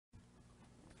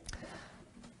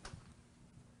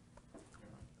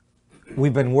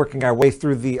We've been working our way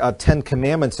through the Ten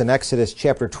Commandments in Exodus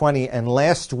chapter 20, and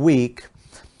last week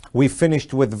we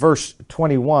finished with verse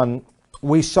 21.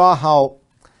 We saw how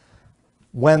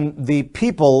when the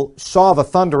people saw the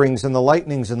thunderings and the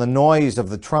lightnings and the noise of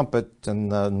the trumpet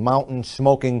and the mountain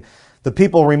smoking, the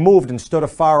people removed and stood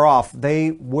afar off.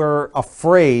 They were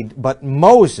afraid, but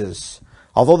Moses,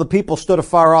 although the people stood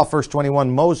afar off, verse 21,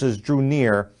 Moses drew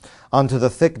near unto the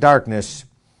thick darkness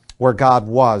where God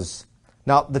was.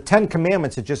 Now, the Ten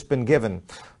Commandments had just been given.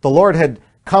 The Lord had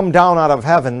come down out of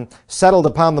heaven, settled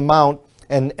upon the mount,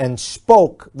 and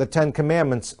spoke the Ten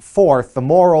Commandments forth, the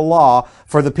moral law,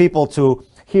 for the people to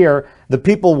hear. The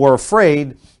people were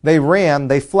afraid. They ran,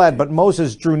 they fled, but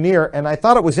Moses drew near. And I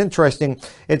thought it was interesting.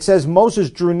 It says Moses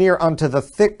drew near unto the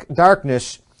thick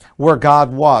darkness where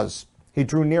God was. He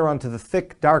drew near unto the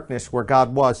thick darkness where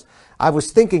God was. I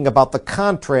was thinking about the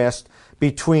contrast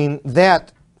between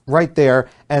that right there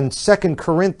and 2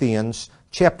 Corinthians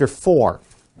chapter 4.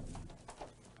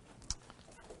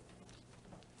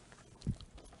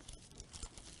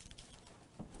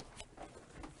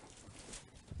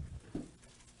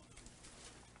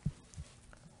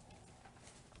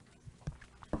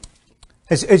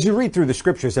 As you read through the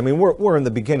scriptures, I mean, we're in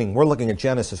the beginning. We're looking at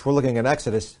Genesis. We're looking at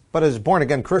Exodus. But as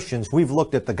born-again Christians, we've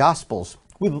looked at the Gospels.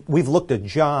 We've looked at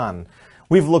John.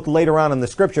 We've looked later on in the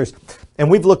scriptures. And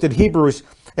we've looked at Hebrews.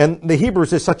 And the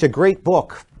Hebrews is such a great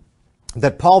book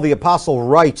that Paul the Apostle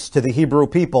writes to the Hebrew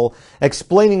people,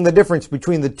 explaining the difference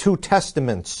between the two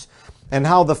testaments and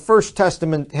how the first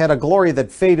testament had a glory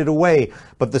that faded away,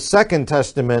 but the second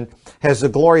testament has a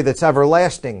glory that's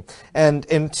everlasting. And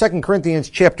in 2 Corinthians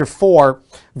chapter 4,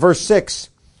 verse 6,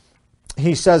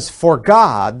 he says, "For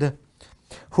God,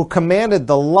 who commanded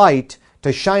the light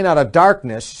to shine out of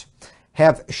darkness,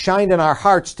 have shined in our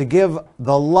hearts to give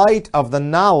the light of the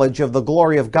knowledge of the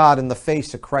glory of God in the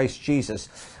face of Christ Jesus."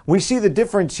 We see the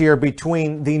difference here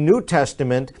between the New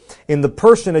Testament in the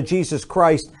person of Jesus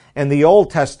Christ and the Old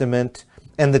Testament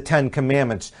and the Ten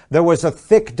Commandments. There was a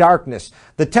thick darkness.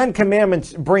 The Ten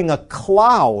Commandments bring a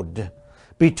cloud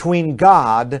between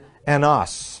God and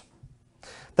us.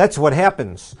 That's what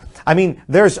happens. I mean,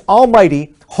 there's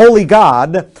Almighty, holy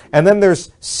God, and then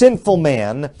there's sinful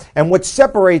man. And what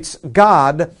separates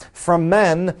God from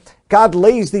men, God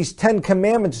lays these Ten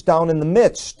Commandments down in the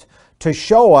midst to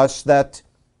show us that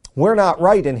we're not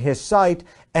right in His sight,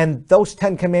 and those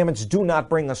Ten Commandments do not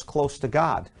bring us close to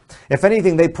God. If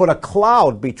anything, they put a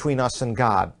cloud between us and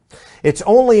God. It's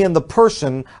only in the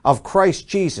person of Christ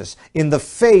Jesus, in the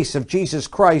face of Jesus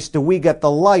Christ, do we get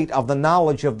the light of the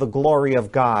knowledge of the glory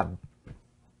of God.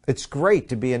 It's great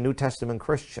to be a New Testament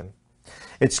Christian.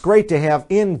 It's great to have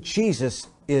in Jesus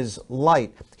is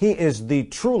light. He is the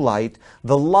true light,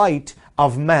 the light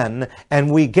of men,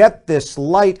 and we get this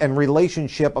light and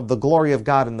relationship of the glory of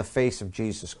God in the face of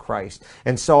Jesus Christ.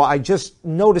 And so I just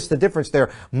noticed the difference there.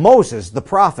 Moses, the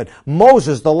prophet,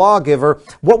 Moses, the lawgiver,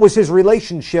 what was his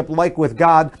relationship like with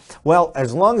God? Well,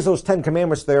 as long as those Ten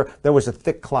Commandments there was a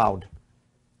thick cloud.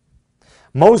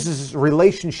 Moses'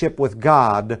 relationship with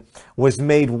God was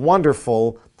made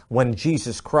wonderful when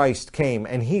Jesus Christ came.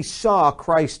 And he saw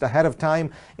Christ ahead of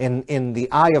time in the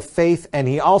eye of faith, and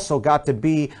he also got to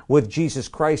be with Jesus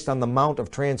Christ on the Mount of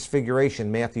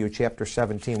Transfiguration, Matthew chapter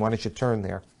 17. Why don't you turn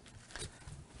there?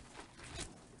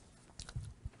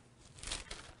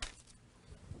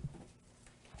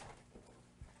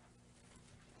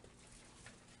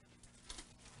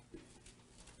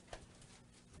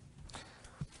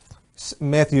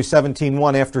 Matthew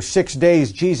 17:1, "After 6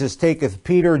 days Jesus taketh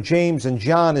Peter, James, and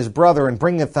John his brother, and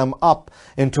bringeth them up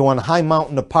into an high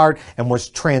mountain apart, and was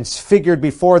transfigured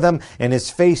before them, and his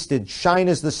face did shine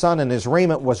as the sun, and his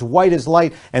raiment was white as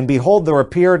light. And behold, there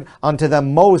appeared unto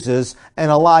them Moses and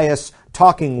Elias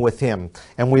talking with him."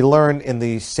 And we learn in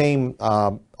the same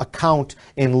account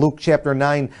in Luke chapter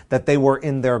 9 that they were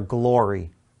in their glory.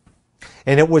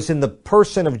 And it was in the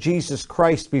person of Jesus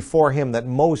Christ before him that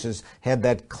Moses had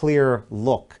that clear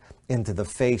look into the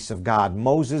face of God.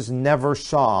 Moses never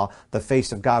saw the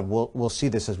face of God. We'll see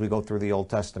this as we go through the Old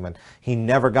Testament. He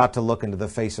never got to look into the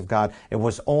face of God. It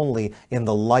was only in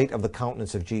the light of the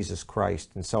countenance of Jesus Christ.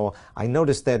 And so I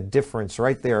noticed that difference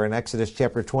right there in Exodus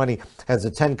chapter 20 as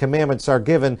the Ten Commandments are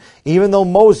given. Even though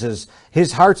Moses,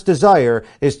 his heart's desire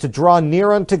is to draw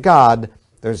near unto God,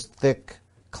 there's thick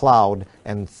cloud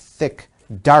and thick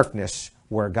darkness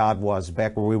where God was,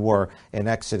 back where we were in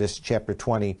Exodus chapter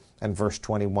 20 and verse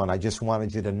 21. I just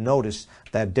wanted you to notice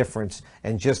that difference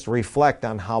and just reflect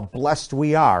on how blessed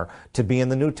we are to be in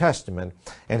the New Testament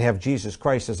and have Jesus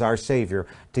Christ as our Savior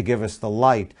to give us the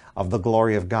light of the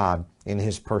glory of God in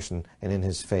His person and in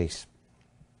His face.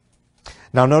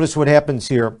 Now notice what happens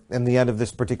here in the end of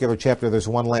this particular chapter. There's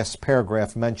one last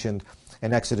paragraph mentioned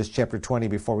in Exodus chapter 20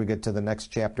 before we get to the next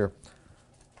chapter.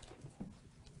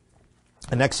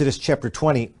 In Exodus chapter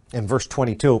 20, in verse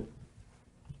 22,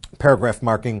 paragraph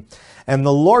marking, and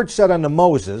the Lord said unto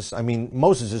Moses,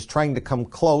 Moses is trying to come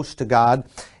close to God.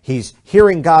 He's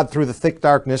hearing God through the thick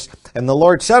darkness. And the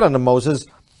Lord said unto Moses,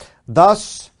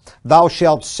 thus thou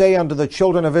shalt say unto the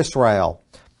children of Israel,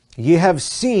 ye have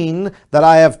seen that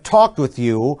I have talked with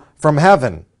you from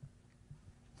heaven.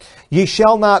 Ye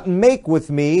shall not make with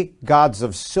me gods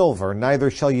of silver, neither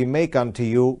shall ye make unto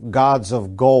you gods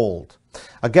of gold.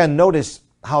 Again, notice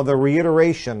how the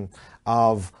reiteration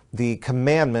of the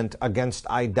commandment against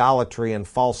idolatry and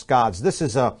false gods. This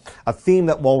is a theme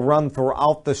that will run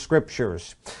throughout the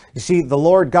Scriptures. You see, the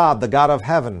Lord God, the God of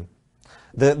heaven,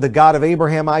 the God of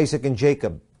Abraham, Isaac, and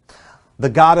Jacob, the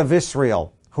God of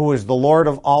Israel, who is the Lord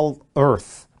of all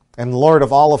earth and Lord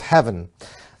of all of heaven,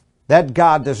 that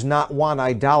God does not want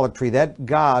idolatry. That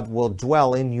God will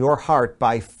dwell in your heart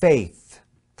by faith.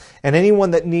 And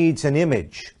anyone that needs an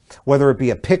image, whether it be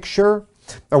a picture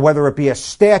or whether it be a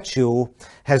statue,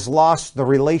 has lost the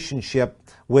relationship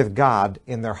with God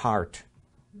in their heart.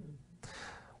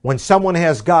 When someone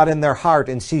has God in their heart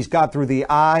and sees God through the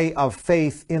eye of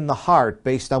faith in the heart,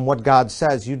 based on what God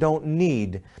says, you don't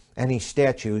need any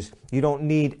statues. You don't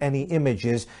need any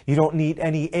images. You don't need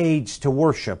any aids to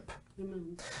worship.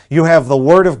 Amen. You have the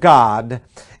Word of God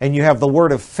and you have the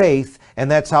Word of faith,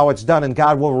 and that's how it's done. And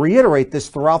God will reiterate this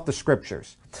throughout the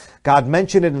Scriptures. God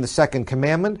mentioned it in the second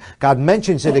commandment. God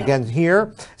mentions it again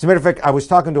here. As a matter of fact, I was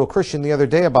talking to a Christian the other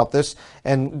day about this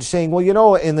and saying,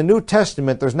 well, in the New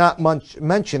Testament, there's not much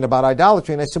mention about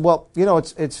idolatry. And I said, well,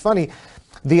 it's funny.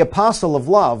 The apostle of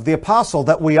love, the apostle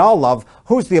that we all love,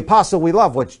 who's the apostle we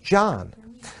love? Well, it's John.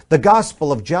 The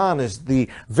Gospel of John is the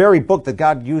very book that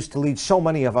God used to lead so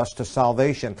many of us to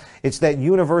salvation. It's that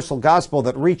universal gospel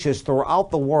that reaches throughout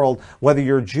the world, whether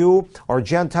you're Jew or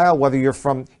Gentile, whether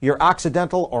you're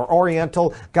Occidental or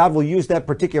Oriental. God will use that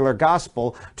particular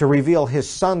gospel to reveal His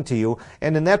Son to you.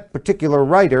 And in that particular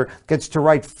writer gets to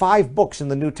write 5 books in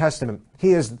the New Testament.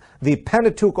 He is the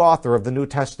Pentateuch author of the New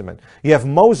Testament. You have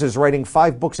Moses writing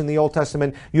 5 books in the Old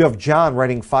Testament. You have John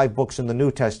writing 5 books in the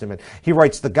New Testament. He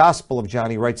writes the Gospel of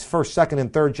John. He writes 1st, 2nd,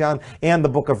 and 3rd John and the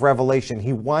book of Revelation.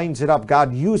 He winds it up.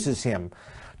 God uses him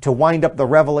to wind up the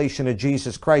revelation of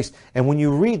Jesus Christ. And when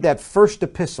you read that first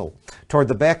epistle toward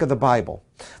the back of the Bible,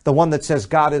 the one that says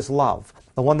God is love,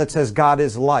 the one that says God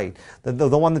is light,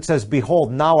 the one that says,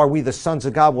 behold, now are we the sons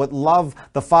of God, what love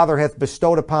the Father hath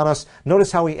bestowed upon us.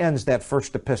 Notice how he ends that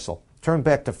first epistle. Turn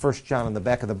back to 1 John in the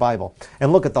back of the Bible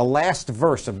and look at the last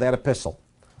verse of that epistle.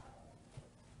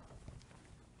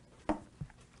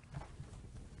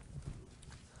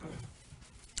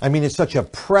 It's such a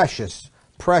precious,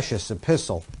 precious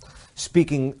epistle,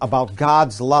 speaking about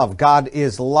God's love. God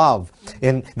is love,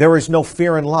 and there is no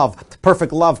fear in love.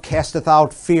 Perfect love casteth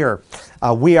out fear.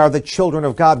 We are the children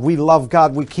of God. We love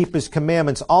God. We keep His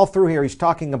commandments. All through here, he's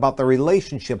talking about the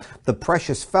relationship, the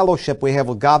precious fellowship we have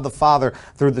with God the Father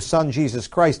through the Son, Jesus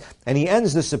Christ. And he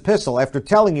ends this epistle after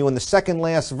telling you in the second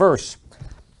last verse,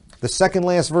 the second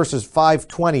last verse is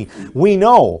 5:20. We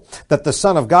know that the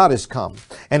Son of God is come,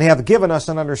 and hath given us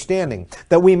an understanding,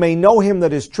 that we may know Him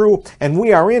that is true, and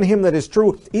we are in Him that is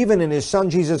true, even in His Son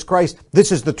Jesus Christ.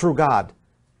 This is the true God.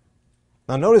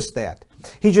 Now notice that.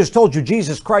 He just told you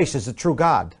Jesus Christ is the true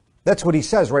God. That's what he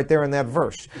says right there in that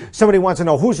verse. Somebody wants to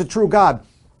know who's the true God.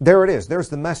 There it is. There's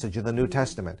the message of the New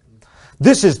Testament.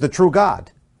 This is the true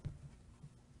God.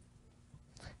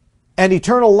 And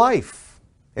eternal life.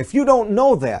 If you don't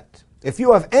know that, if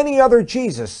you have any other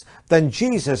Jesus than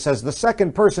Jesus as the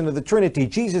second person of the Trinity,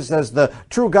 Jesus as the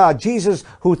true God, Jesus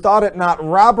who thought it not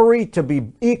robbery to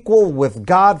be equal with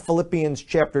God, Philippians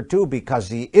chapter 2, because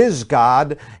He is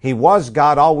God, He was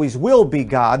God, always will be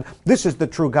God. This is the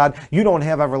true God. You don't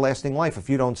have everlasting life if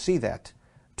you don't see that.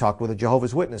 Talked with a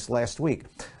Jehovah's Witness last week.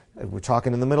 We're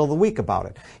talking in the middle of the week about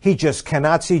it. He just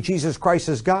cannot see Jesus Christ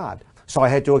as God. So I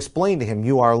had to explain to him,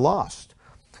 you are lost.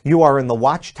 You are in the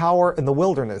watchtower in the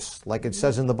wilderness, like it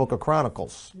says in the book of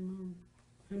Chronicles,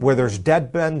 where there's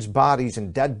dead men's bodies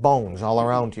and dead bones all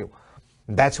around you.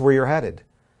 That's where you're headed.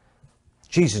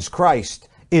 Jesus Christ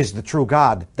is the true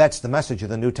God. That's the message of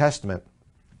the New Testament.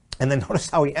 And then notice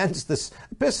how he ends this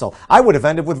epistle. I would have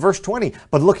ended with verse 20,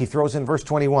 but look, he throws in verse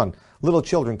 21. Little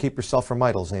children, keep yourself from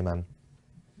idols. Amen.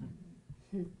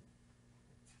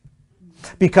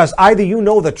 Because either you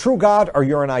know the true God or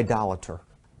you're an idolater.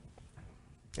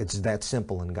 It's that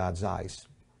simple in God's eyes.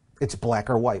 It's black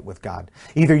or white with God.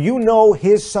 Either you know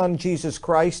His Son, Jesus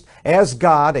Christ, as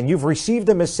God, and you've received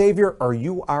Him as Savior, or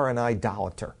you are an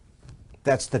idolater.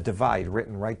 That's the divide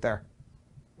written right there.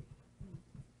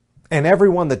 And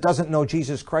everyone that doesn't know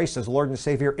Jesus Christ as Lord and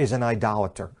Savior is an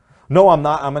idolater. No, I'm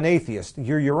not. I'm an atheist.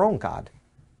 You're your own God.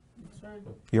 That's right.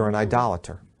 You're an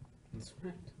idolater. That's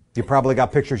right. You probably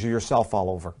got pictures of yourself all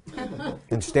over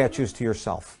and statues to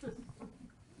yourself.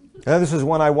 And this is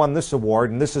when I won this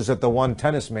award, and this is at the one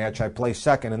tennis match I placed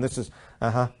second, and this is,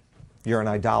 you're an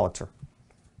idolater.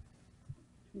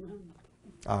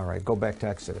 All right, go back to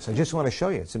Exodus. I just want to show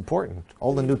you, it's important.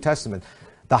 Old and New Testament.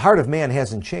 The heart of man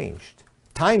hasn't changed.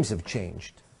 Times have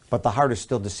changed, but the heart is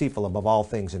still deceitful above all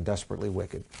things and desperately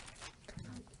wicked.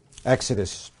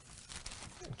 Exodus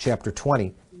chapter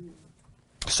 20.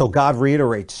 So God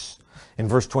reiterates in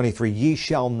verse 23, ye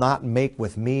shall not make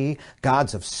with me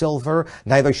gods of silver,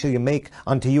 neither shall you make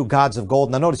unto you gods of gold.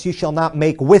 Now notice, you shall not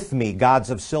make with me gods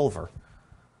of silver.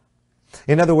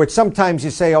 In other words, sometimes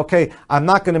you say, okay, I'm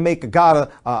not going to make a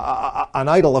god, an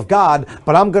idol of God,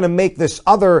 but I'm going to make this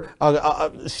other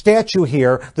statue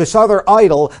here, this other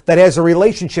idol that has a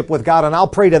relationship with God, and I'll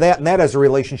pray to that, and that has a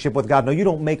relationship with God. No, you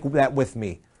don't make that with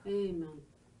me. Amen.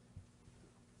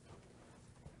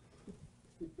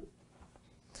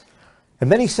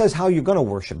 And then he says how you're going to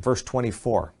worship, verse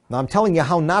 24. Now I'm telling you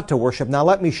how not to worship. Now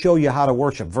let me show you how to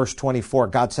worship. Verse 24,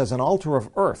 God says, an altar of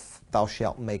earth thou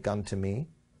shalt make unto me,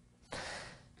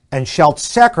 and shalt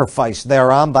sacrifice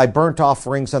thereon thy burnt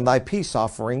offerings and thy peace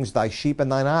offerings, thy sheep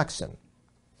and thine oxen.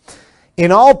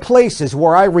 In all places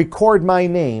where I record my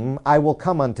name, I will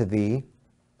come unto thee,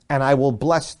 and I will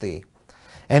bless thee.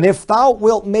 And if thou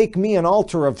wilt make me an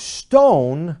altar of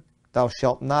stone, thou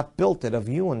shalt not build it of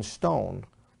hewn stone.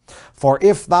 For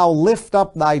if thou lift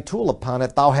up thy tool upon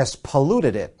it, thou hast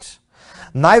polluted it.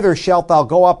 Neither shalt thou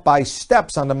go up by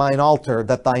steps unto mine altar,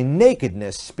 that thy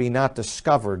nakedness be not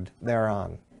discovered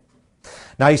thereon.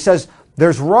 Now he says,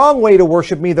 there's a wrong way to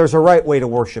worship me, there's a right way to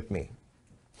worship me.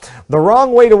 The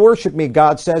wrong way to worship me,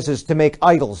 God says, is to make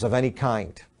idols of any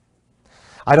kind.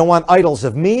 I don't want idols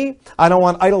of me. I don't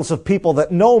want idols of people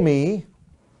that know me.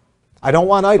 I don't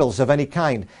want idols of any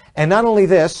kind. And not only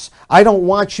this, I don't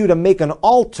want you to make an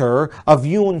altar of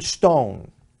hewn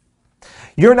stone.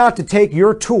 You're not to take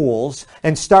your tools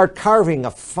and start carving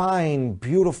a fine,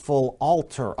 beautiful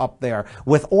altar up there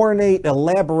with ornate,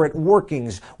 elaborate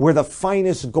workings where the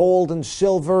finest gold and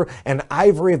silver and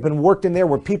ivory have been worked in there,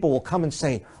 where people will come and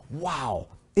say, wow,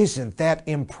 isn't that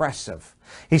impressive?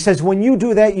 He says, when you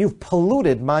do that, you've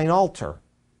polluted mine altar.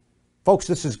 Folks,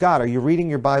 this is God. Are you reading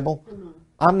your Bible?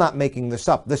 I'm not making this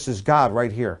up. This is God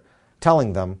right here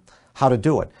telling them how to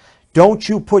do it. Don't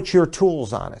you put your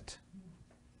tools on it.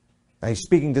 Now he's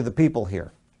speaking to the people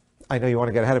here. I know you want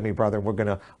to get ahead of me, brother. We're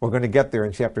going to get there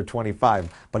in chapter 25.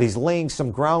 But he's laying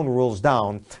some ground rules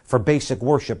down for basic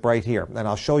worship right here. And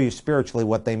I'll show you spiritually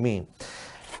what they mean.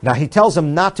 Now he tells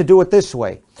them not to do it this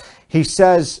way. He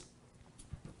says,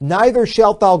 neither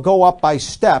shalt thou go up by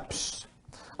steps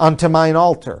unto mine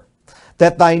altar,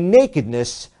 that thy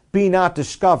nakedness be not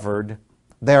discovered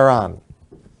thereon.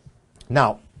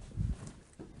 Now,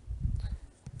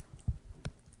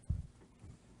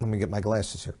 let me get my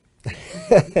glasses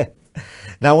here.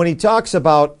 Now, when he talks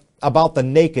about the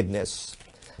nakedness,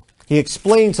 he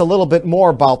explains a little bit more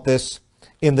about this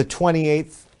in the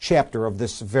 28th chapter of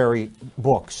this very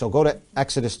book. So go to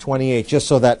Exodus 28, just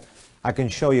so that I can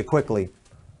show you quickly.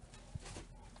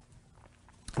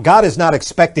 God is not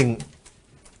expecting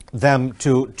them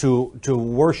to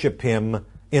worship him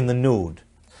in the nude.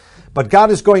 But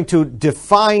God is going to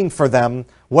define for them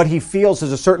what he feels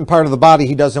is a certain part of the body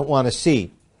he doesn't want to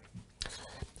see.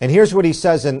 And here's what he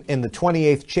says in the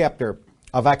 28th chapter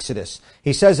of Exodus.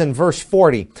 He says in verse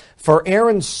 40, for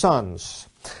Aaron's sons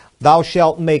thou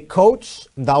shalt make coats,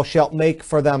 thou shalt make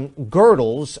for them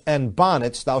girdles and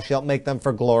bonnets, thou shalt make them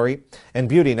for glory and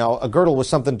beauty. Now, a girdle was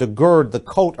something to gird the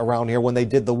coat around here when they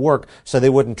did the work so they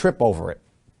wouldn't trip over it.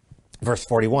 Verse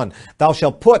 41, thou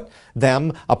shalt put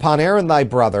them upon Aaron thy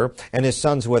brother and his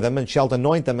sons with him, and shalt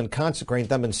anoint them and consecrate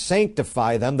them and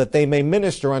sanctify them, that they may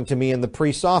minister unto me in the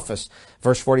priest's office.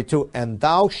 Verse 42, and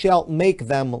thou shalt make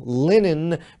them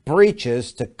linen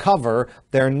breeches to cover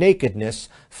their nakedness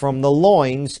from the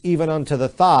loins even unto the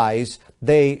thighs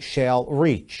they shall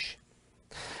reach.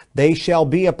 They shall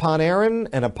be upon Aaron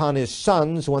and upon his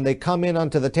sons when they come in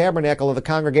unto the tabernacle of the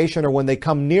congregation, or when they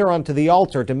come near unto the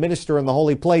altar to minister in the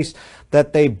holy place,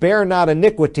 that they bear not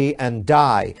iniquity and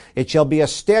die. It shall be a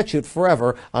statute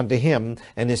forever unto him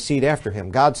and his seed after him.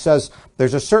 God says,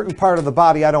 there's a certain part of the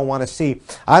body I don't want to see.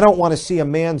 I don't want to see a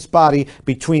man's body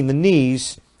between the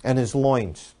knees and his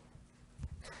loins.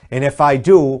 And if I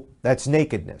do, that's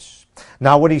nakedness.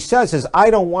 Now what he says is, I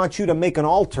don't want you to make an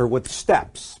altar with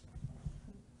steps.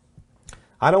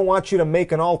 I don't want you to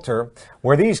make an altar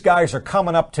where these guys are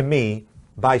coming up to me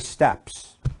by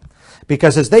steps.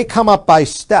 Because as they come up by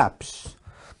steps,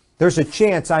 there's a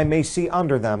chance I may see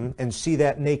under them and see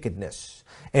that nakedness.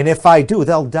 And if I do,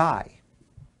 they'll die.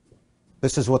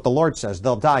 This is what the Lord says.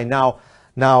 They'll die. Now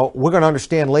we're going to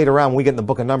understand later on when we get in the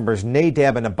book of Numbers,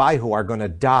 Nadab and Abihu are going to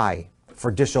die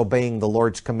for disobeying the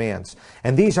Lord's commands.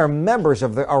 And these are members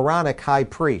of the Aaronic high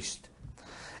priest.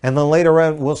 And then later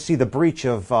on, we'll see the breach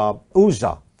of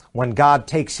Uzzah when God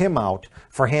takes him out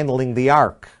for handling the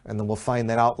ark. And then we'll find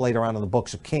that out later on in the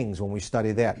books of Kings when we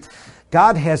study that.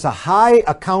 God has a high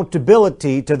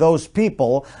accountability to those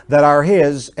people that are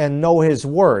His and know His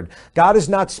word. God is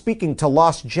not speaking to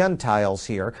lost Gentiles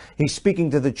here. He's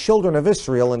speaking to the children of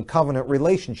Israel in covenant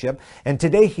relationship. And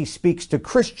today He speaks to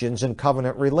Christians in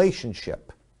covenant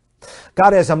relationship.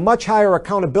 God has a much higher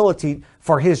accountability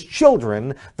for His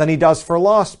children than He does for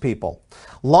lost people.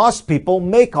 Lost people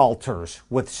make altars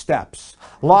with steps.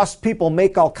 Lost people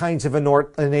make all kinds of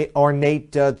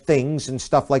ornate things and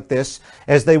stuff like this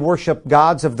as they worship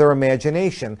gods of their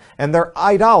imagination. And they're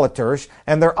idolaters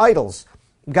and they're idols.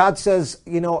 God says,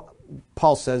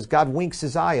 Paul says, God winks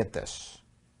His eye at this.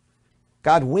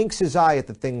 God winks His eye at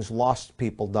the things lost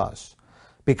people does.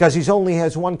 Because He only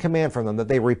has one command from them, that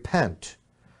they repent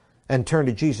and turn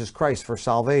to Jesus Christ for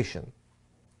salvation.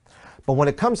 But when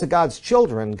it comes to God's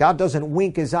children, God doesn't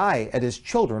wink His eye at His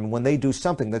children when they do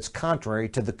something that's contrary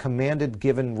to the commanded,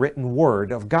 given, written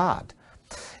word of God.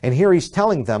 And here He's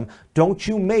telling them, don't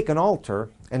you make an altar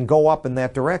and go up in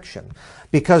that direction.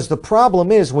 Because the problem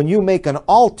is, when you make an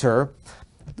altar,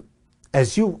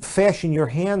 as you fashion your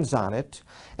hands on it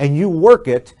and you work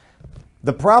it,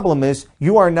 the problem is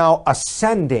you are now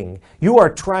ascending. You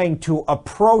are trying to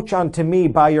approach unto me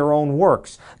by your own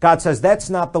works. God says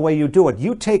that's not the way you do it.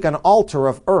 You take an altar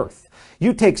of earth.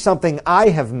 You take something I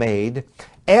have made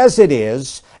as it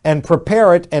is and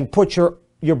prepare it and put your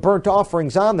burnt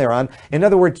offerings on there. In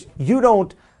other words, you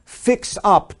don't fix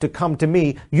up to come to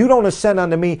me. You don't ascend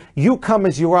unto me. You come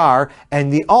as you are,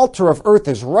 and the altar of earth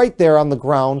is right there on the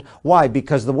ground. Why?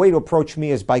 Because the way to approach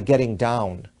me is by getting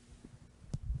down,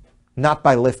 not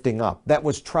by lifting up. That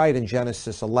was tried in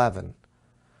Genesis 11.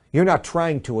 You're not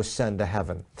trying to ascend to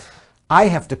heaven. I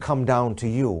have to come down to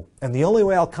you. And the only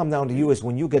way I'll come down to you is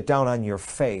when you get down on your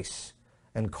face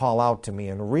and call out to me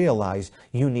and realize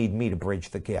you need me to bridge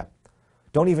the gap.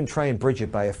 Don't even try and bridge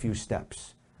it by a few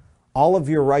steps. All of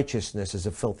your righteousness is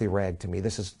a filthy rag to me.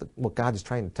 This is what God is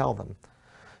trying to tell them.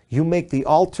 You make the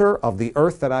altar of the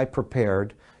earth that I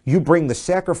prepared. You bring the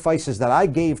sacrifices that I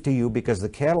gave to you, because the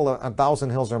cattle on 1,000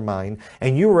 hills are mine,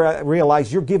 and you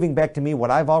realize you're giving back to me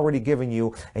what I've already given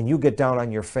you, and you get down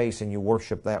on your face and you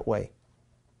worship that way.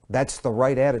 That's the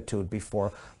right attitude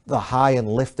before the high and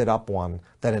lifted up one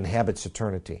that inhabits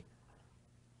eternity.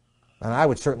 And I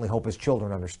would certainly hope His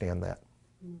children understand that.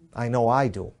 I know I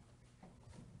do.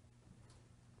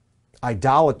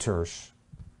 Idolaters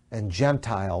and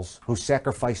Gentiles who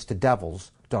sacrifice to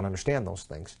devils don't understand those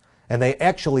things. And they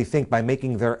actually think by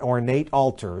making their ornate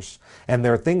altars, and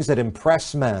there are things that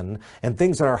impress men, and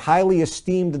things that are highly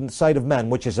esteemed in the sight of men,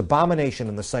 which is abomination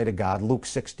in the sight of God, Luke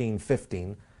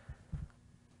 16:15.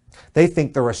 They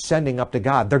think they're ascending up to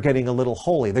God. They're getting a little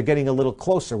holy. They're getting a little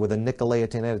closer with a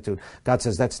Nicolaitan attitude. God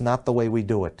says that's not the way we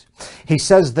do it. He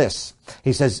says this.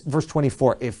 He says, verse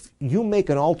 24, if you make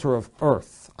an altar of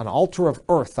earth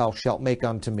thou shalt make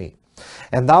unto me.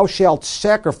 And thou shalt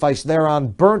sacrifice thereon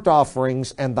burnt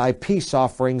offerings and thy peace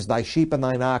offerings, thy sheep and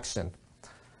thine oxen.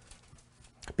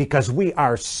 Because we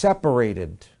are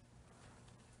separated,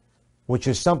 which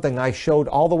is something I showed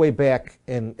all the way back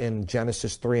in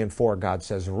Genesis 3 and 4. God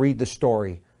says, read the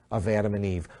story of Adam and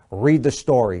Eve. Read the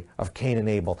story of Cain and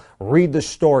Abel. Read the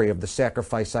story of the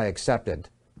sacrifice I accepted.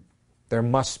 There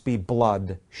must be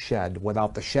blood shed.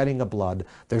 Without the shedding of blood,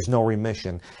 there's no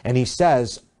remission. And he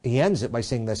says, he ends it by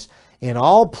saying this, in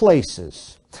all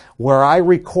places where I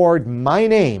record my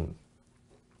name,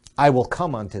 I will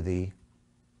come unto thee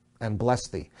and bless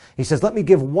thee. He says, let me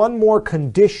give one more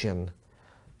condition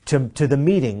to the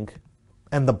meeting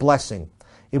and the blessing.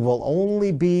 It will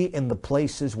only be in the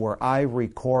places where I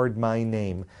record my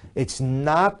name. It's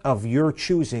not of your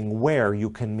choosing where you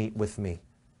can meet with me.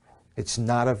 It's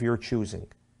not of your choosing.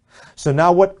 So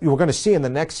now what we're going to see in the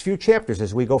next few chapters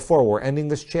as we go forward, we're ending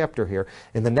this chapter here.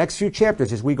 In the next few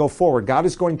chapters as we go forward, God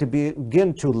is going to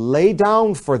begin to lay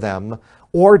down for them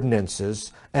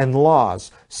ordinances and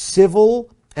laws, civil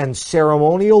and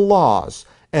ceremonial laws,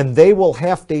 and they will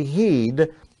have to heed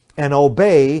and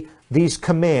obey these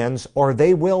commands, or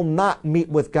they will not meet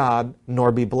with God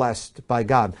nor be blessed by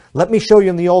God. Let me show you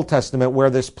in the Old Testament where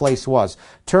this place was.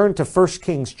 Turn to 1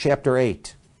 Kings chapter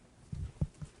 8.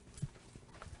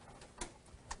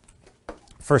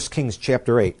 1 Kings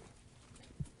chapter 8.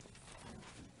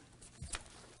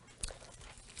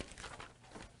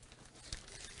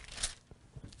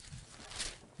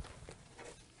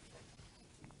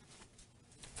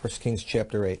 First Kings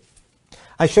chapter 8.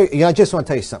 I just want to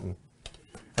tell you something.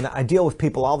 And I deal with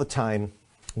people all the time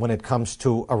when it comes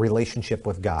to a relationship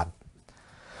with God.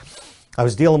 I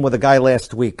was dealing with a guy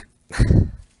last week.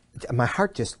 My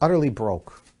heart just utterly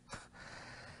broke.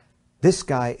 This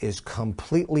guy is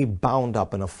completely bound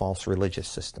up in a false religious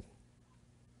system.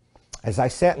 As I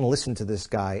sat and listened to this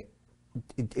guy,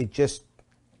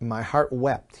 my heart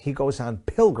wept. He goes on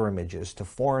pilgrimages to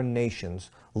foreign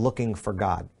nations looking for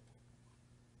God.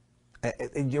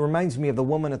 It reminds me of the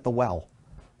woman at the well.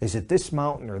 Is it this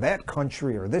mountain or that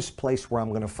country or this place where I'm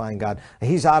going to find God? And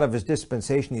he's out of his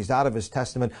dispensation. He's out of his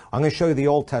testament. I'm going to show you the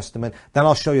Old Testament. Then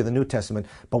I'll show you the New Testament.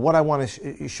 But what I want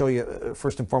to show you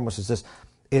first and foremost is this.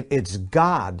 It's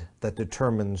God that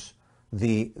determines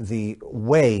the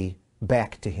way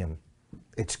back to him.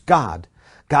 It's God.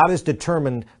 God has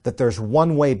determined that there's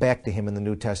one way back to him in the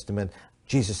New Testament.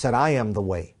 Jesus said, I am the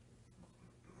way.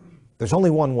 There's only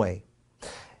one way.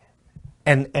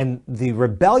 And the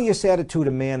rebellious attitude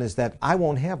of man is that I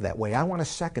won't have that way. I want a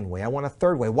second way. I want a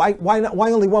third way. Why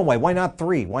only one way? Why not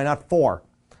 3? Why not 4?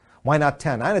 Why not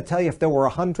 10? I'm going to tell you, if there were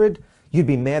 100, you'd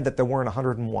be mad that there weren't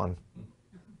 101.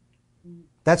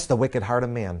 That's the wicked heart of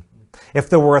man. If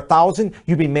there were 1,000,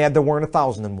 you'd be mad there weren't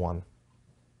 1,001.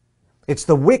 It's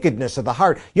the wickedness of the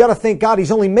heart. You ought to thank God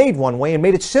he's only made one way and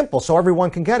made it simple so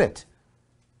everyone can get it.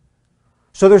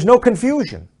 So there's no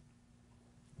confusion.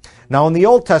 Now in the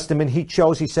Old Testament, he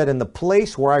said, in the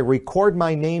place where I record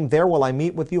my name, there will I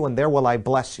meet with you and there will I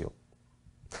bless you.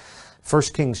 1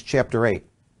 Kings chapter 8.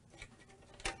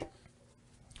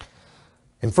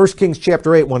 In 1 Kings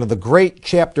chapter 8, one of the great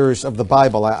chapters of the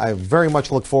Bible, I very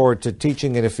much look forward to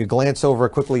teaching it. If you glance over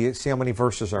it quickly, you see how many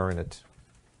verses are in it.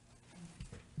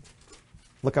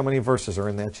 Look how many verses are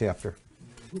in that chapter.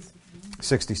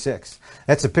 66.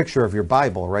 That's a picture of your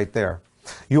Bible right there.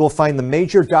 You will find the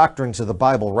major doctrines of the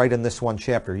Bible right in this one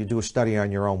chapter. You do a study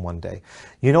on your own one day.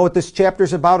 You know what this chapter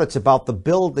is about? It's about the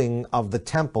building of the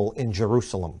temple in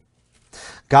Jerusalem.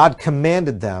 God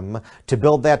commanded them to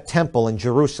build that temple in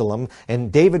Jerusalem, and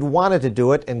David wanted to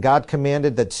do it, and God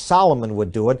commanded that Solomon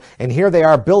would do it. And here they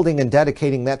are building and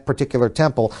dedicating that particular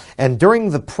temple. And during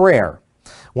the prayer,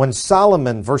 when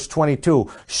Solomon, verse 22,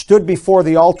 stood before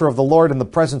the altar of the Lord in the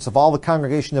presence of all the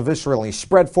congregation of Israel, he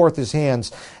spread forth his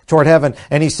hands toward heaven,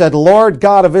 and he said, Lord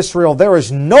God of Israel, there is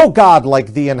no God like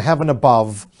thee in heaven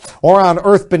above, or on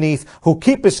earth beneath, who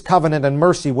keepest covenant and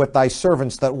mercy with thy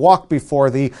servants that walk before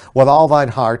thee with all thine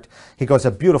heart. He goes,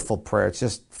 a beautiful prayer. It's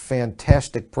just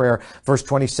fantastic prayer. Verse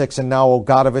 26, and now, O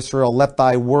God of Israel, let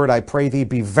thy word, I pray thee,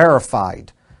 be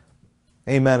verified.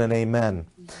 Amen and amen.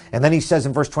 And then he says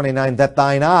in verse 29, that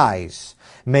thine eyes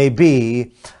may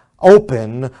be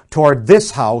open toward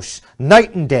this house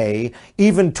night and day,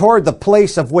 even toward the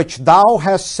place of which thou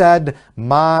hast said,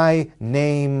 my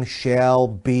name shall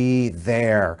be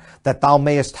there, that thou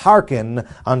mayest hearken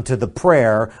unto the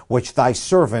prayer which thy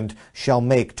servant shall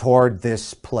make toward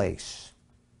this place.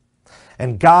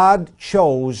 And God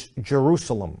chose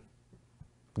Jerusalem.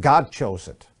 God chose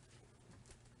it.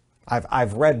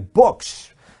 I've read books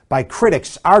by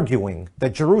critics arguing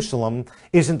that Jerusalem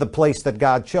isn't the place that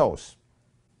God chose.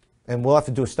 And we'll have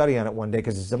to do a study on it one day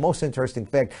because it's the most interesting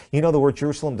fact. You know the word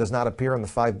Jerusalem does not appear in the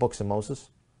 5 books of Moses?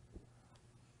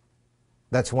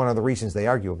 That's one of the reasons they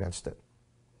argue against it.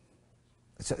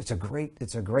 It's a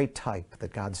great type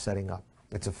that God's setting up.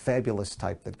 It's a fabulous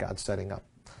type that God's setting up.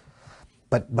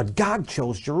 But God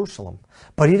chose Jerusalem.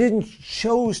 But he didn't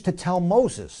choose to tell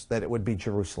Moses that it would be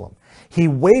Jerusalem. He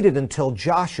waited until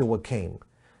Joshua came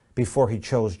before he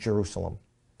chose Jerusalem.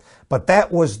 But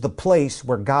that was the place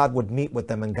where God would meet with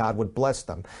them and God would bless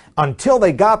them. Until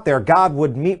they got there, God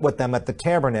would meet with them at the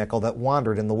tabernacle that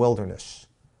wandered in the wilderness.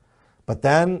 But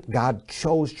then God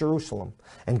chose Jerusalem.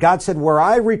 And God said, where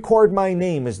I record my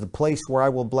name is the place where I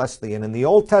will bless thee. And in the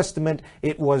Old Testament,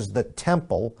 it was the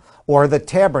temple or the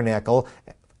tabernacle.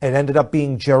 It ended up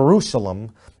being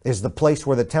Jerusalem is the place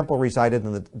where the temple resided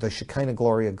and the Shekinah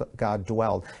glory of God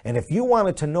dwelled. And if you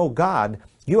wanted to know God,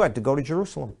 you had to go to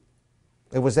Jerusalem.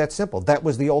 It was that simple. That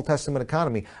was the Old Testament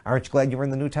economy. Aren't you glad you were in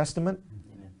the New Testament?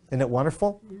 Isn't it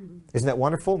wonderful? Isn't that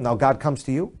wonderful? Now God comes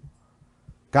to you.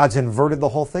 God's inverted the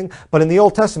whole thing. But in the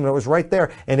Old Testament, it was right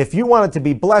there. And if you wanted to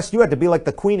be blessed, you had to be like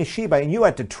the Queen of Sheba, and you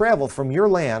had to travel from your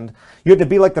land. You had to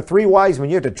be like the 3 wise men.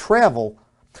 You had to travel.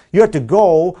 You had to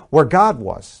go where God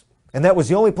was. And that was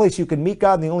the only place you could meet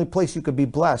God and the only place you could be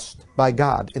blessed by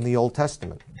God in the Old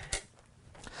Testament.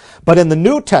 But in the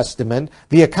New Testament,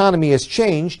 the economy has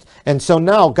changed, and so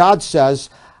now God says,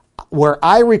 where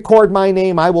I record my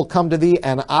name, I will come to thee,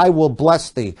 and I will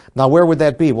bless thee. Now, where would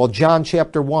that be? Well, John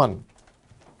chapter 1.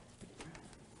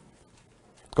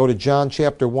 Go to John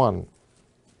chapter 1.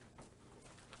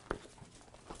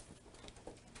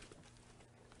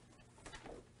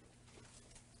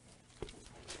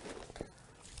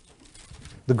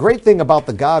 The great thing about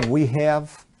the God we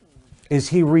have is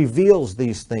He reveals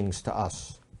these things to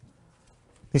us.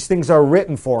 These things are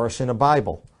written for us in a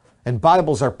Bible. And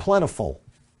Bibles are plentiful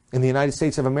in the United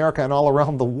States of America and all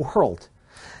around the world.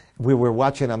 We were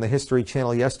watching on the History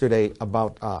Channel yesterday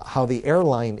about how the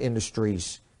airline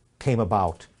industries came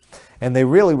about. And they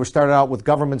really were started out with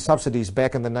government subsidies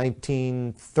back in the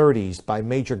 1930s by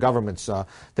major governments.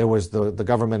 There was the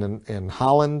government in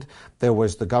Holland. There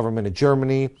was the government of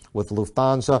Germany with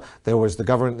Lufthansa. There was the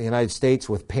government in the United States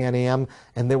with Pan Am.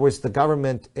 And there was the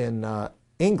government in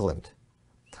England,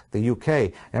 the UK.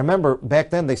 And I remember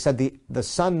back then they said the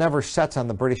sun never sets on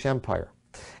the British Empire.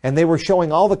 And they were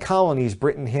showing all the colonies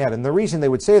Britain had. And the reason they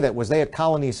would say that was they had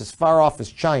colonies as far off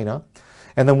as China,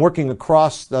 and then working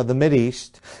across the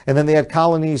Mideast, and then they had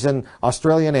colonies in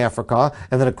Australia and Africa,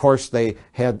 and then of course they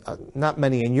had not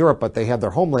many in Europe, but they had their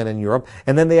homeland in Europe,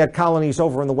 and then they had colonies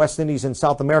over in the West Indies and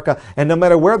South America, and no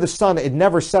matter where the sun, it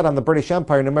never set on the British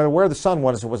Empire, no matter where the sun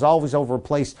was, it was always over a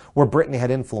place where Britain had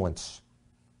influence.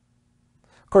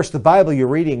 Of course, the Bible you're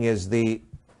reading is the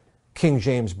King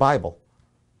James Bible.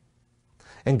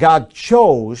 And God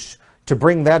chose to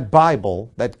bring that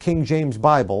Bible, that King James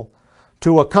Bible,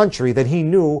 to a country that He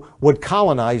knew would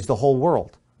colonize the whole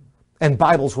world. And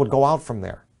Bibles would go out from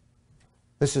there.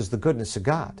 This is the goodness of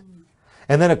God.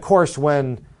 And then, of course,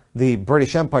 when the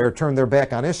British Empire turned their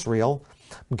back on Israel,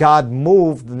 God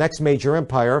moved the next major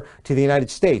empire to the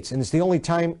United States. And it's the only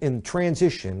time in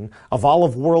transition of all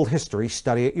of world history,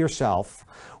 study it yourself,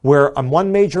 where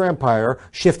one major empire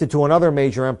shifted to another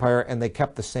major empire and they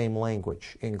kept the same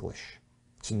language, English.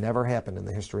 It's never happened in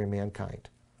the history of mankind.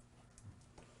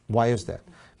 Why is that?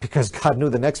 Because God knew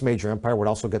the next major empire would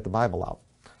also get the Bible out.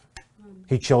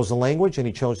 He chose the language and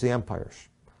He chose the empires.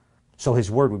 So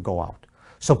His word would go out.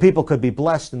 So people could be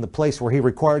blessed in the place where He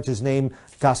records His name,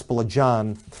 Gospel of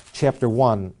John, chapter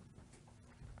 1,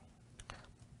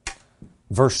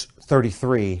 verse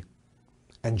 33.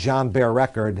 And John bare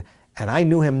record, and I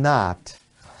knew Him not,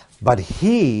 but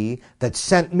He that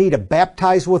sent me to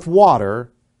baptize with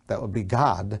water, that would be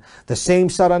God, the same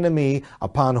said unto me,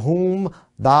 upon whom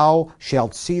thou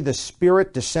shalt see the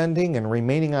Spirit descending and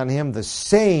remaining on Him, the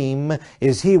same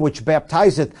is He which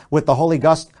baptizeth with the Holy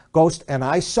Ghost. And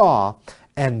I saw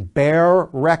and bear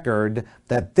record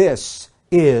that this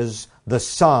is the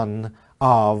Son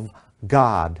of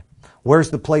God.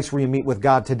 Where's the place where you meet with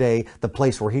God today? The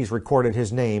place where He's recorded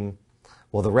His name.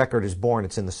 Well, the record is born.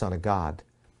 It's in the Son of God.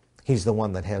 He's the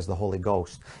one that has the Holy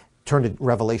Ghost. Turn to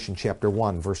Revelation chapter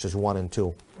 1, verses 1 and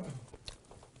 2.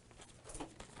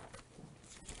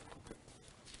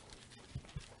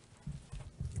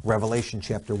 Revelation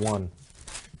chapter 1,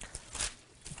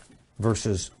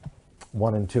 verses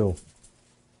 1 and 2.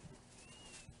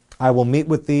 I will meet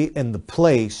with thee in the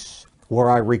place where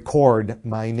I record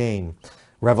my name.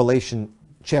 Revelation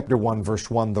chapter 1, verse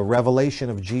 1. The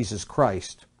revelation of Jesus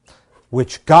Christ,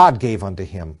 which God gave unto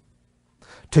Him,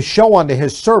 to show unto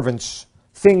His servants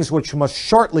things which must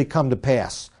shortly come to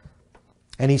pass.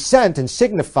 And He sent and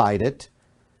signified it.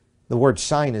 The word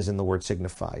sign is in the word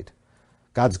signified.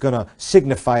 God's going to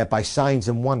signify it by signs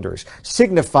and wonders.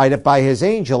 Signified it by His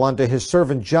angel unto His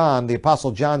servant John. The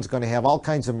Apostle John's going to have all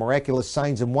kinds of miraculous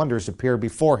signs and wonders appear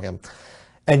before him.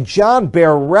 And John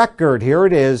bare record, here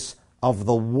it is, of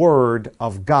the Word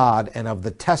of God and of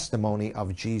the testimony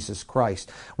of Jesus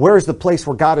Christ. Where is the place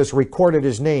where God has recorded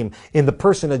His name? In the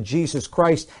person of Jesus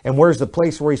Christ. And where's the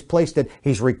place where He's placed it?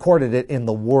 He's recorded it in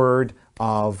the Word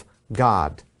of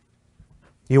God.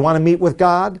 You want to meet with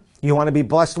God? You want to be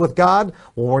blessed with God?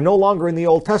 Well, we're no longer in the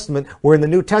Old Testament. We're in the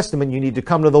New Testament. You need to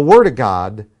come to the Word of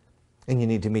God, and you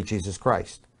need to meet Jesus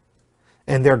Christ.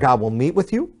 And there God will meet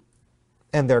with you,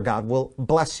 and there God will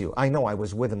bless you. I know I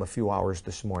was with Him a few hours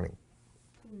this morning.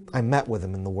 I met with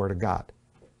Him in the Word of God.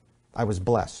 I was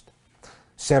blessed.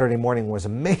 Saturday morning was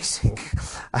amazing.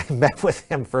 I met with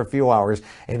Him for a few hours,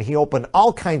 and He opened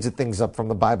all kinds of things up from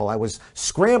the Bible. I was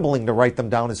scrambling to write them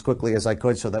down as quickly as I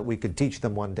could so that we could teach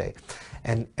them one day.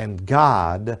 And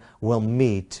God will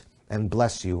meet and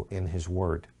bless you in His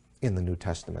Word in the New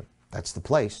Testament. That's the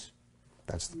place.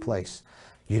 That's the place.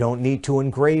 You don't need to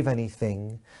engrave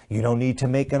anything. You don't need to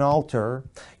make an altar.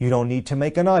 You don't need to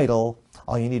make an idol.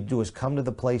 All you need to do is come to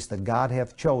the place that God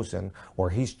hath chosen,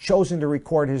 where He's chosen to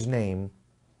record His name,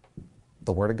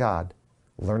 the Word of God.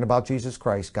 Learn about Jesus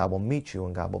Christ. God will meet you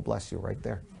and God will bless you right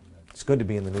there. It's good to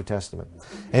be in the New Testament.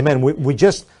 Amen.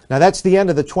 Now that's the end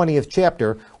of the 20th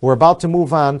chapter. We're about to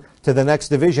move on to the next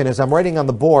division. As I'm writing on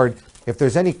the board, if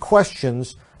there's any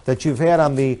questions that you've had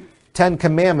on the 10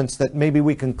 Commandments that maybe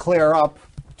we can clear up,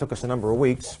 it took us a number of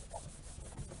weeks,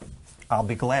 I'll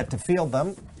be glad to field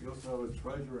them. You also have a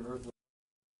treasure in earth.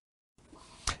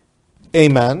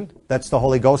 Amen. That's the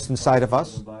Holy Ghost inside of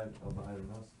us. Abide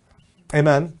in us.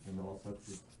 Amen. And also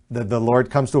The Lord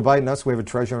comes to abide in us. We have a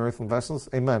treasure in earthen vessels.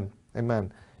 Amen.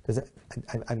 Amen.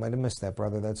 I might have missed that,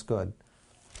 brother. That's good.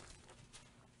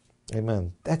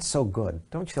 Amen. That's so good.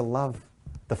 Don't you love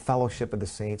the fellowship of the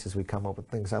saints as we come up with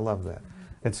things? I love that.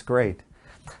 It's great.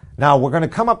 Now, we're going to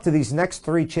come up to these next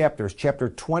three chapters, chapter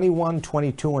 21,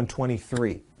 22, and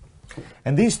 23.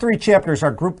 And these three chapters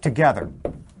are grouped together.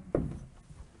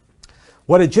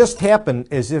 What had just happened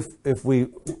is if we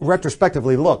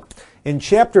retrospectively look, in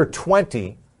chapter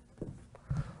 20,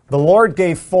 the Lord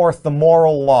gave forth the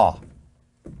moral law.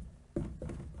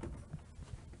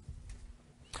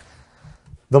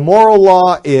 The moral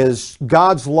law is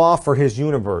God's law for His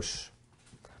universe.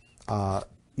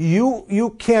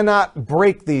 You cannot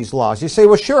break these laws. You say,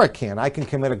 well, sure I can. I can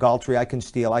commit adultery, I can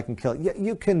steal, I can kill.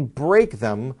 You can break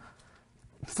them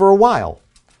for a while,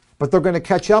 but they're going to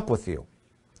catch up with you.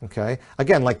 Okay?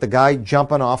 Again, like the guy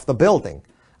jumping off the building.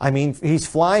 I mean, he's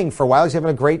flying for a while. He's having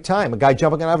a great time. A guy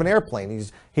jumping out of an airplane.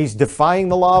 He's defying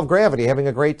the law of gravity, having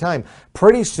a great time.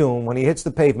 Pretty soon, when he hits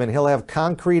the pavement, he'll have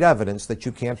concrete evidence that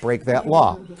you can't break that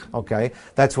law. Okay?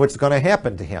 That's what's going to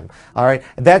happen to him. All right?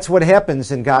 That's what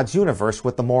happens in God's universe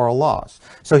with the moral laws.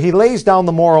 So he lays down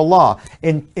the moral law.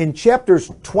 In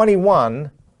chapters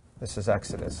 21, this is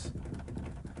Exodus,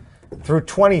 through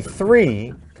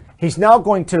 23, he's now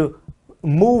going to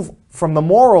move from the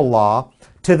moral law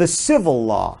to the civil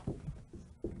law.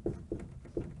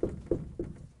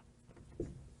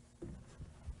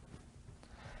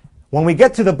 When we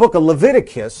get to the book of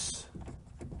Leviticus,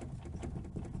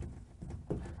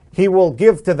 he will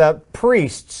give to the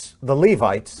priests, the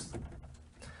Levites,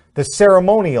 the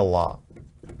ceremonial law.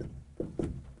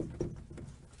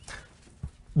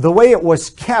 The way it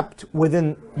was kept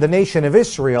within the nation of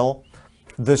Israel,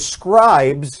 the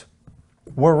scribes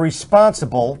were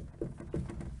responsible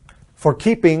for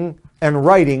keeping and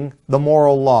writing the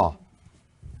moral law.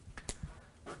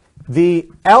 The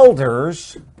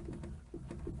elders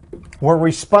were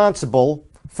responsible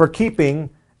for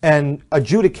keeping and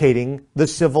adjudicating the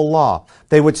civil law.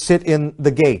 They would sit in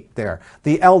the gate there.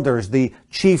 The elders, the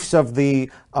chiefs of the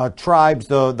tribes,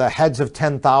 the heads of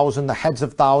 10,000, the heads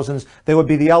of thousands, they would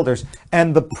be the elders.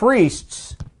 And the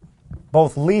priests,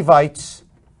 both Levites,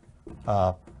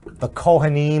 the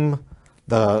Kohanim,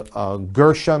 the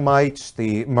Gershonites,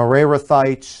 the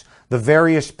Mererathites, the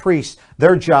various priests,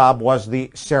 their job was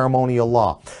the ceremonial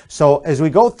law. So as we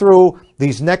go through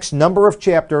these next number of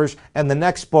chapters and the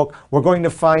next book, we're going to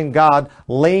find God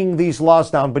laying these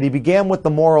laws down. But he began with the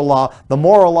moral law. The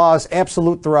moral law is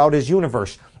absolute throughout his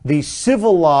universe. The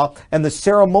civil law and the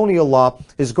ceremonial law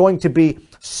is going to be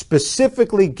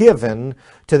specifically given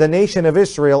to the nation of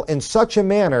Israel in such a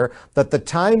manner that the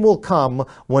time will come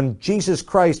when Jesus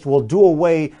Christ will do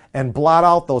away and blot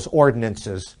out those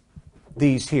ordinances,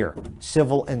 these here,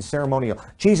 civil and ceremonial.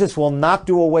 Jesus will not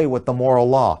do away with the moral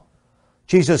law.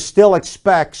 Jesus still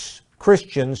expects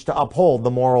Christians to uphold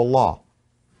the moral law.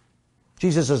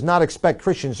 Jesus does not expect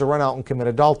Christians to run out and commit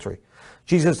adultery.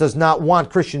 Jesus does not want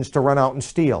Christians to run out and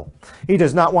steal. He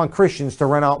does not want Christians to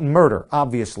run out and murder,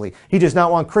 obviously. He does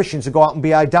not want Christians to go out and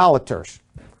be idolaters.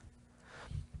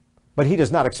 But he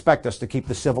does not expect us to keep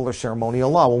the civil or ceremonial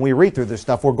law. When we read through this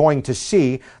stuff, we're going to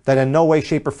see that in no way,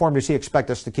 shape, or form does he expect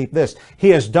us to keep this. He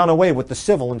has done away with the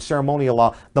civil and ceremonial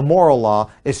law. The moral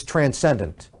law is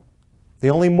transcendent. The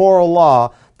only moral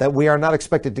law that we are not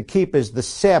expected to keep is the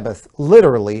Sabbath,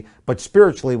 literally, but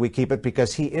spiritually we keep it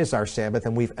because he is our Sabbath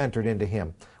and we've entered into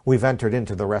him. We've entered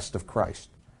into the rest of Christ.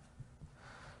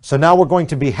 So now we're going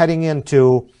to be heading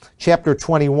into chapter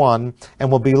 21, and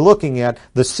we'll be looking at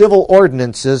the civil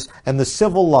ordinances and the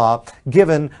civil law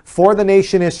given for the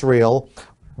nation Israel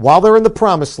while they're in the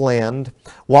promised land,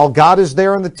 while God is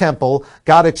there in the temple.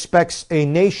 God expects a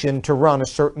nation to run a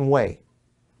certain way.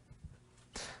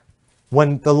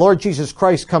 When the Lord Jesus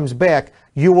Christ comes back,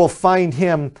 you will find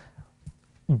him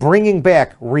bringing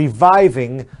back,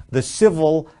 reviving the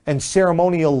civil and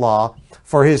ceremonial law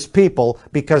for his people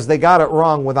because they got it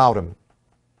wrong without him.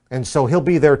 And so he'll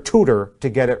be their tutor to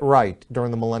get it right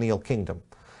during the millennial kingdom.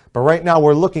 But right now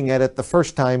we're looking at it the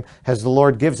first time as the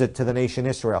Lord gives it to the nation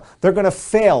Israel. They're going to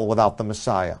fail without the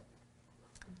Messiah.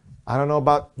 I don't know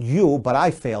about you, but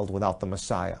I failed without the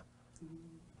Messiah.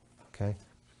 Okay.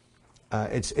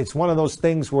 It's one of those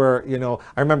things where,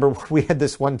 I remember we had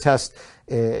this one test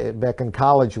back in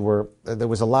college where there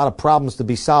was a lot of problems to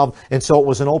be solved, and so it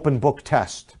was an open book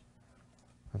test.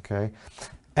 Okay.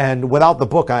 And without the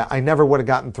book, I never would have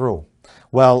gotten through.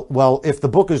 Well, if the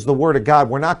book is the Word of God,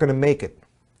 we're not going to make it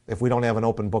if we don't have an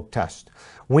open book test.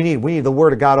 We need the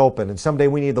Word of God open, and someday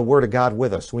we need the Word of God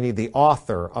with us. We need the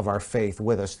author of our faith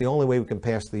with us. The only way we can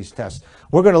pass these tests.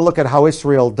 We're going to look at how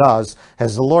Israel does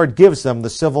as the Lord gives them the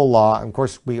civil law. And of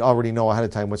course, we already know ahead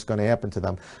of time what's going to happen to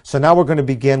them. So now we're going to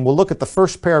begin. We'll look at the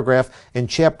first paragraph in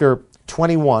chapter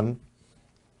 21,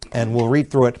 and we'll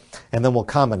read through it, and then we'll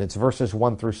comment. It's verses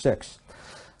 1 through 6.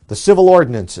 The civil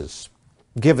ordinances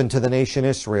given to the nation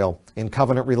Israel in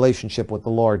covenant relationship with the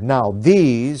Lord. Now,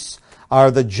 these are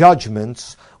the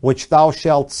judgments which thou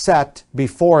shalt set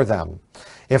before them.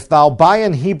 If thou buy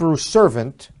an Hebrew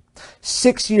servant,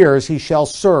 6 years he shall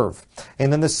serve,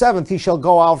 and in the 7th he shall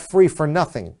go out free for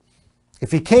nothing.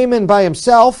 If he came in by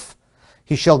himself,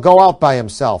 he shall go out by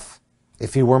himself.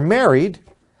 If he were married,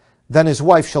 then his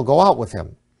wife shall go out with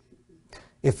him.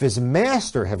 If his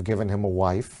master have given him a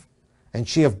wife, and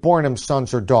she have borne him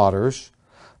sons or daughters,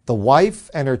 the wife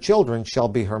and her children shall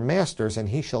be her master's, and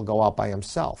he shall go out by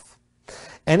himself.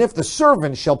 And if the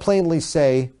servant shall plainly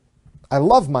say, I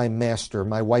love my master,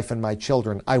 my wife, and my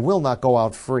children, I will not go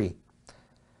out free,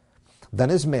 then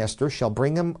his master shall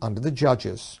bring him unto the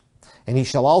judges, and he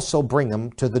shall also bring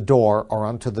him to the door or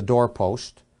unto the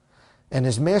doorpost, and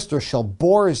his master shall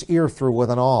bore his ear through with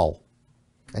an awl,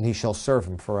 and he shall serve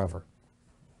him forever.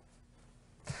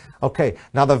 Okay,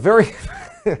 now the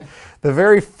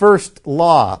very first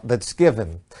law that's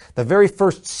given, the very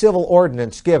first civil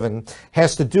ordinance given,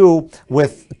 has to do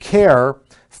with care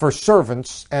for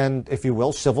servants and, if you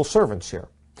will, civil servants here.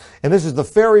 And this is the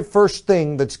very first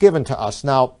thing that's given to us.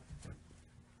 Now,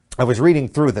 I was reading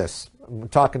through this. I'm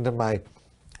talking to my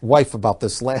wife about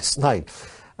this last night.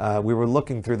 We were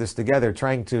looking through this together,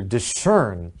 trying to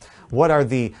discern what are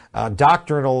the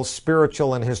doctrinal,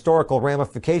 spiritual, and historical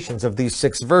ramifications of these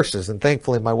 6 verses. And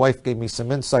thankfully, my wife gave me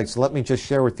some insights. Let me just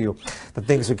share with you the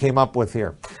things we came up with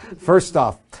here. First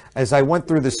off, as I went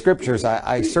through the scriptures,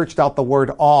 I searched out the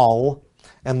word all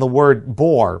and the word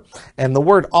bore. And the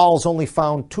word all is only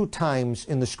found 2 times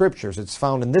in the scriptures. It's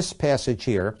found in this passage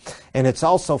here, and it's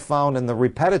also found in the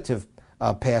repetitive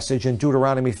passage in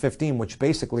Deuteronomy 15, which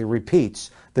basically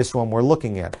repeats this one we're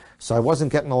looking at. So I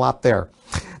wasn't getting a lot there.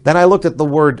 Then I looked at the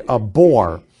word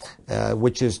bore,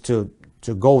 which is to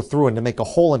go through and to make a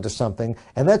hole into something,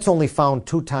 and that's only found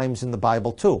 2 times in the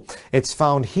Bible too. It's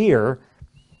found here,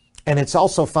 and it's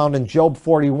also found in Job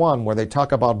 41, where they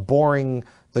talk about boring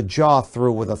the jaw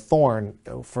through with a thorn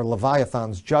for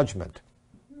Leviathan's judgment.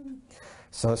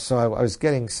 So I was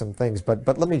getting some things, but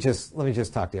let me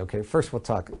just talk to you. Okay, first we'll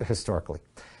talk historically.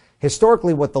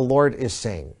 Historically, what the Lord is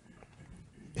saying,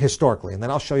 historically, and then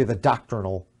I'll show you the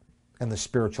doctrinal and the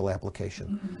spiritual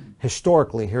application.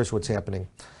 Historically, here's what's happening.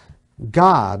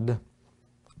 God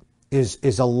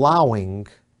is allowing,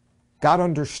 God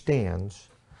understands,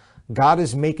 God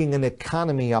is making an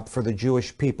economy up for the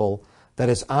Jewish people that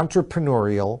is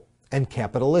entrepreneurial and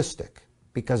capitalistic,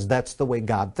 because that's the way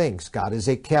God thinks. God is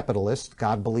a capitalist.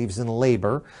 God believes in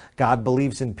labor. God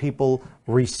believes in people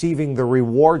receiving the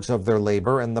rewards of their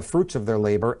labor and the fruits of their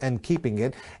labor and keeping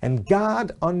it. And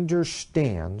God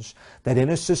understands that in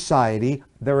a society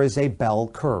there is a bell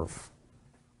curve.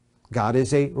 God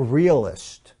is a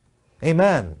realist.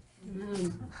 Amen.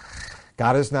 Amen.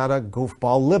 God is not a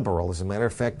goofball liberal. As a matter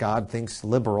of fact, God thinks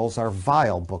liberals are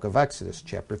vile. Book of Exodus,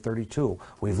 chapter 32.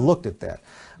 We've looked at that.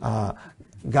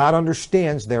 God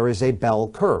understands there is a bell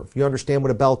curve. You understand what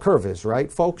a bell curve is,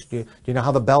 right, folks? Do you know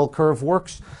how the bell curve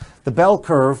works? The bell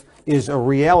curve is a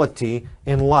reality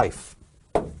in life.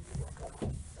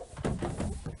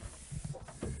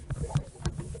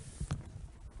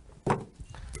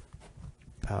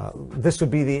 This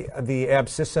would be the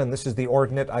abscissa, and this is the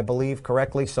ordinate, I believe,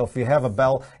 correctly. So if you have a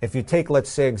bell, if you take, let's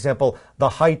say, example, the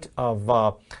height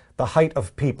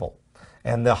of people,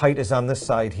 and the height is on this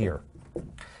side here.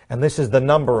 And this is the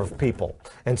number of people.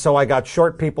 And so I got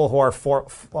short people who are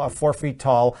 4 feet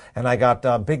tall, and I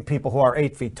got big people who are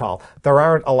 8 feet tall. There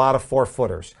aren't a lot of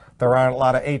 4-footers. There aren't a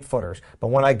lot of 8-footers. But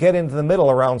when I get into the middle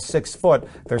around 6 foot,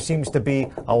 there seems to be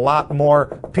a lot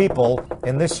more people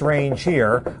in this range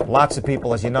here. Lots of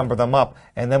people as you number them up.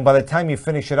 And then by the time you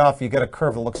finish it off, you get a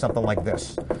curve that looks something like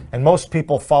this. And most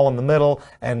people fall in the middle,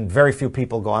 and very few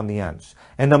people go on the ends.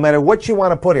 And no matter what you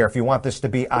want to put here, if you want this to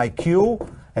be IQ,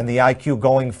 and the IQ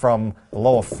going from a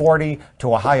low of 40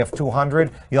 to a high of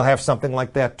 200, you'll have something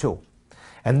like that too.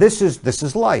 And this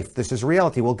is life. This is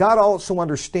reality. Well, God also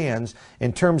understands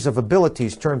in terms of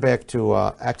abilities. Turn back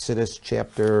to Exodus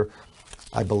chapter,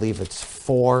 I believe it's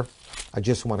 4. I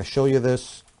just want to show you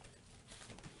this.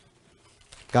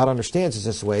 God understands it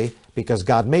this way because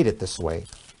God made it this way.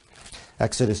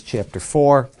 Exodus chapter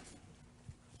 4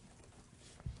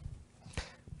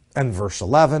 and verse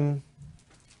 11.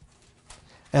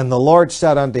 And the Lord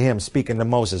said unto him, speaking to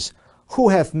Moses, Who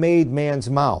hath made man's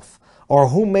mouth? Or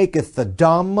who maketh the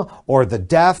dumb, or the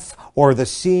deaf, or the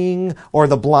seeing, or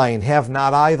the blind? Have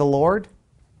not I the Lord?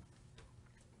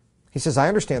 He says, I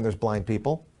understand there's blind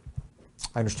people.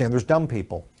 I understand there's dumb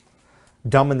people.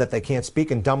 Dumb in that they can't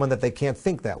speak, and dumb in that they can't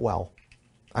think that well.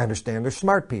 I understand there's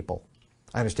smart people.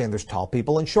 I understand there's tall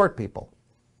people and short people.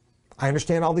 I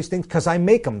understand all these things because I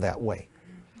make them that way.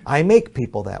 I make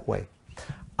people that way.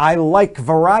 I like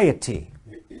variety.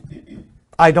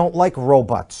 I don't like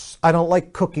robots. I don't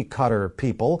like cookie cutter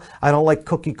people. I don't like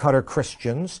cookie cutter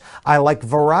Christians. I like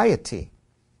variety.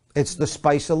 It's the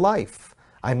spice of life.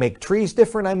 I make trees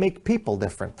different. I make people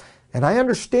different. And I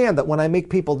understand that when I make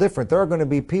people different, there are going to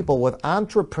be people with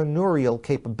entrepreneurial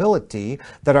capability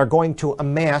that are going to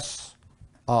amass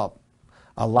a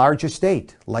large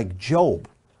estate, like Job,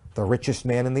 the richest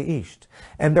man in the East.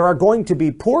 And there are going to be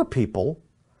poor people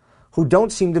who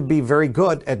don't seem to be very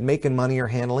good at making money or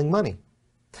handling money.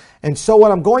 And so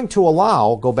what I'm going to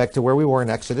allow, go back to where we were in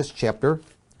Exodus chapter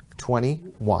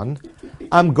 21,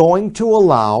 I'm going to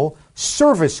allow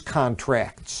service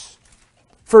contracts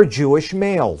for Jewish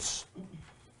males.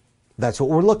 That's what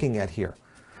we're looking at here.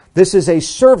 This is a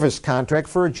service contract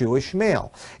for a Jewish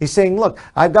male. He's saying, look,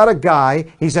 I've got a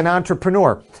guy, he's an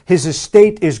entrepreneur. His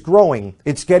estate is growing.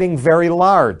 It's getting very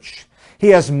large. He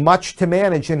has much to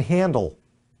manage and handle.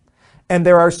 And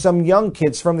there are some young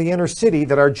kids from the inner city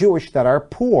that are Jewish that are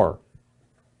poor.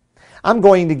 I'm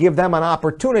going to give them an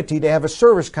opportunity to have a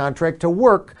service contract to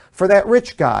work for that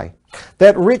rich guy.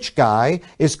 That rich guy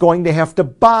is going to have to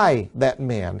buy that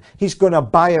man. He's going to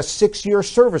buy a 6-year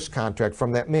service contract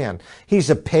from that man. He's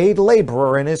a paid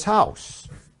laborer in his house.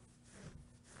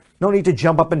 No need to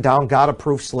jump up and down, God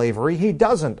approves slavery. He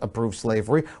doesn't approve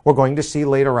slavery. We're going to see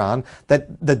later on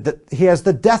that he has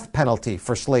the death penalty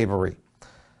for slavery.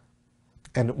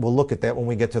 And we'll look at that when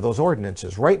we get to those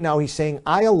ordinances. Right now he's saying,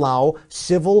 I allow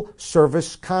civil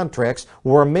service contracts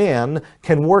where a man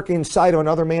can work inside of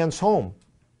another man's home.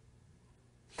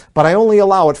 But I only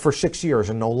allow it for 6 years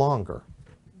and no longer.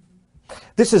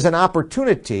 This is an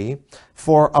opportunity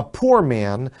for a poor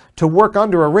man to work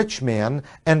under a rich man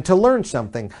and to learn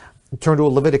something. Turn to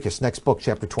Leviticus, next book,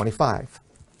 chapter 25.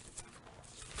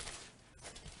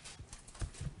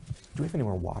 Do we have any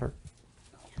more water?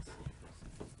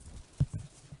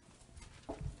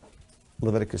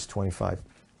 Leviticus 25.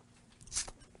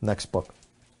 Next book.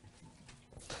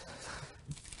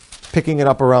 Picking it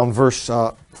up around verse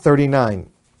 39.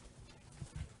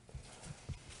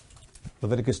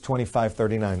 Leviticus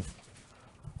 25:39.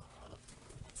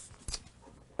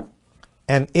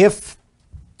 And if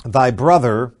thy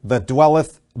brother that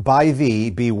dwelleth by thee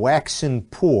be waxen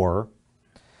poor,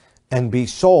 and be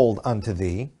sold unto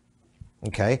thee,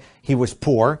 okay, he was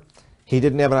poor, he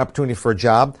didn't have an opportunity for a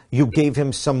job, you gave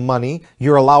him some money,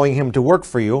 you're allowing him to work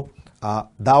for you,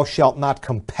 thou shalt not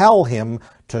compel him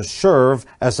to serve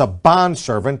as a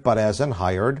bondservant, but as an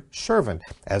hired servant,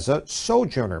 as a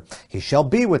sojourner. He shall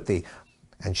be with thee,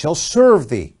 and shall serve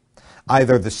thee,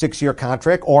 either the 6-year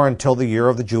contract or until the year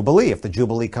of the Jubilee. If the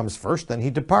Jubilee comes first, then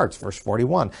he departs. Verse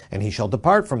 41, and he shall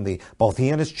depart from thee, both he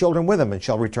and his children with him, and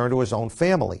shall return to his own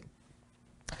family.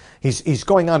 He's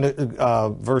going on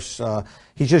to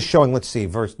he's just showing, let's see,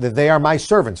 they are my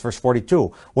servants, verse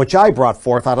 42, which I brought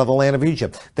forth out of the land of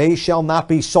Egypt. They shall not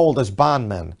be sold as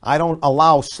bondmen. I don't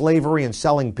allow slavery and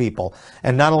selling people.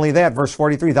 And not only that, verse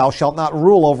 43, thou shalt not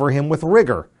rule over him with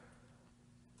rigor.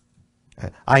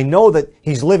 I know that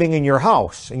he's living in your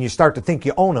house, and you start to think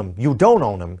you own him. You don't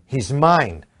own him. He's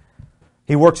mine.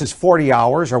 He works his 40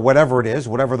 hours, or whatever it is,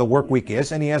 whatever the work week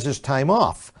is, and he has his time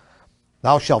off.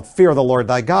 Thou shalt fear the Lord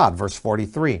thy God, verse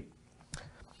 43.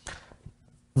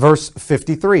 Verse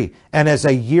 53, and as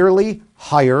a yearly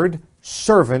hired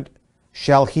servant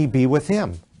shall he be with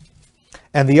him,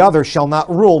 and the other shall not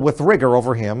rule with rigor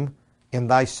over him in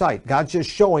thy sight. God's just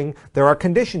showing there are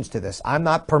conditions to this. I'm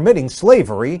not permitting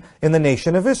slavery in the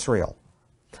nation of Israel,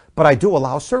 but I do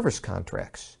allow service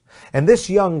contracts. And this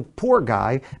young poor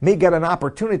guy may get an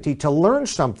opportunity to learn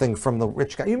something from the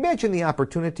rich guy. You imagine the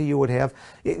opportunity you would have.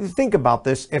 Think about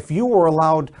this. If you were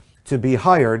allowed to be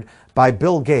hired by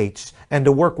Bill Gates and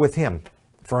to work with him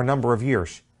for a number of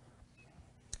years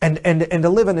and to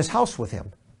live in his house with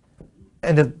him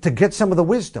and to get some of the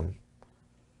wisdom.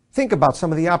 Think about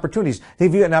some of the opportunities.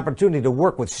 They've had an opportunity to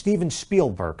work with Steven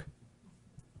Spielberg.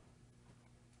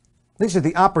 These are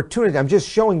the opportunities. I'm just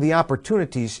showing the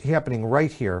opportunities happening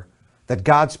right here that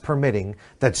God's permitting,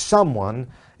 that someone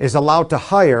is allowed to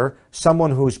hire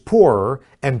someone who's poorer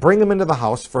and bring them into the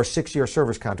house for a 6-year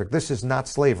service contract. This is not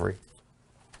slavery.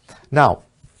 Now,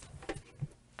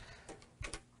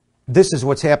 this is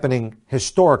what's happening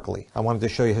historically. I wanted to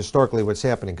show you historically what's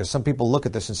happening, because some people look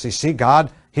at this and say, see,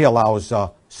 God, he allows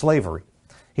slavery.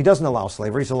 He doesn't allow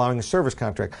slavery. He's allowing a service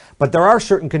contract. But there are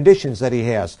certain conditions that he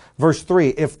has. Verse 3,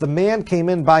 if the man came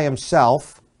in by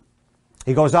himself,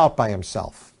 he goes out by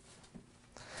himself.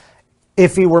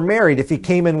 If he were married, if he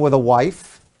came in with a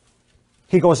wife,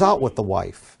 he goes out with the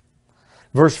wife.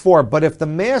 Verse 4, but if the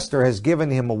master has given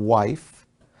him a wife,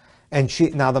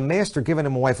 now the master given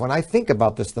him a wife, when I think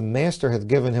about this, the master has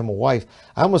given him a wife,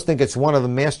 I almost think it's one of the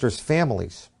master's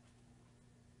families.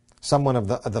 Someone of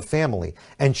the family.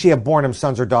 And she have borne him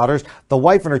sons or daughters. The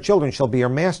wife and her children shall be her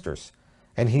masters,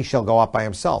 and he shall go out by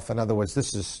himself. In other words,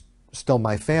 this is still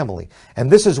my family.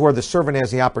 And this is where the servant has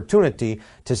the opportunity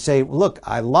to say, look,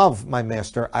 I love my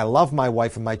master. I love my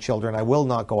wife and my children. I will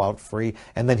not go out free.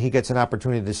 And then he gets an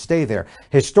opportunity to stay there.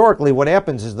 Historically, what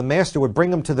happens is the master would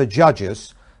bring him to the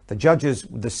judges. The judges,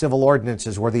 the civil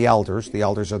ordinances were the elders. The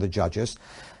elders are the judges.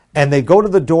 And they'd go to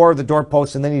the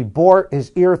doorpost, and then he'd bore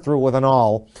his ear through with an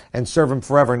awl and serve him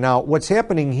forever. Now, what's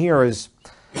happening here is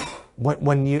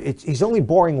he's only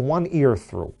boring one ear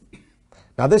through.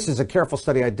 Now, this is a careful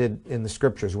study I did in the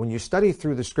Scriptures. When you study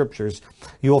through the Scriptures,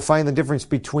 you will find the difference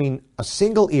between a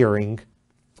single earring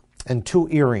and 2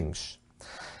 earrings.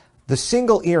 The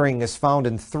single earring is found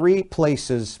in 3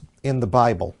 places in the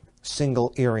Bible.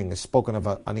 Single earring is spoken of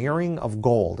an earring of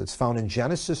gold. It's found in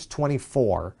Genesis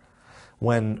 24.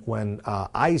 When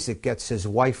Isaac gets his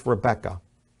wife Rebekah.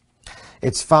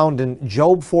 It's found in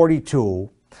Job 42,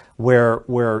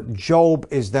 where Job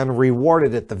is then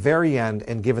rewarded at the very end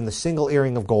and given the single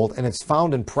earring of gold. And it's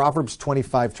found in Proverbs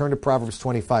 25. Turn to Proverbs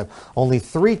 25. Only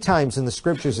 3 times in the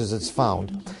Scriptures is it's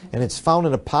found. And it's found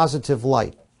in a positive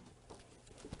light.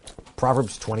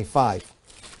 Proverbs 25.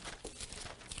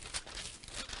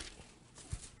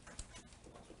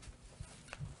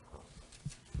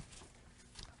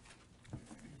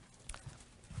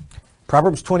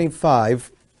 Proverbs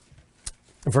 25,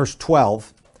 verse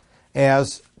 12,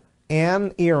 as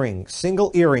an earring,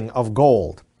 single earring of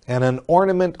gold, and an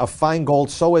ornament of fine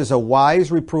gold, so is a wise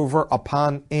reprover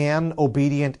upon an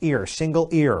obedient ear. Single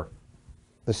ear.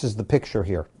 This is the picture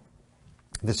here.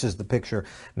 This is the picture.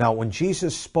 Now, when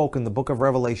Jesus spoke in the book of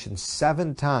Revelation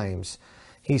 7 times,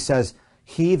 he says,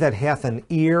 he that hath an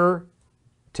ear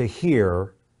to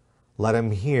hear, let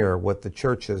him hear what the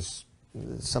churches,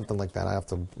 something like that. I have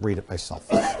to read it myself.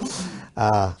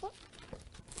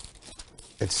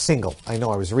 It's single. I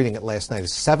know, I was reading it last night.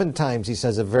 7 times he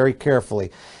says it very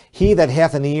carefully. He that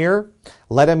hath an ear,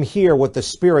 let him hear what the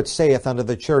Spirit saith unto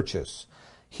the churches.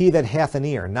 He that hath an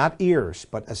ear, not ears,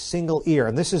 but a single ear.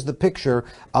 And this is the picture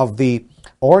of the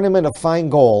ornament of fine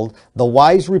gold, the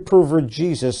wise reprover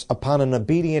Jesus upon an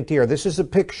obedient ear. This is a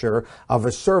picture of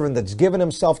a servant that's given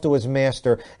himself to his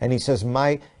master, and he says,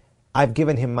 I've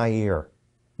given him my ear.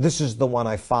 This is the one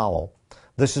I follow.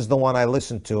 This is the one I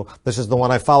listen to. This is the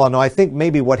one I follow. Now, I think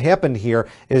maybe what happened here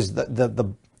is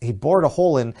he bored a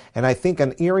hole in, and I think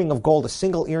an earring of gold, a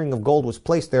single earring of gold was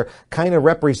placed there, kind of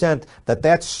represent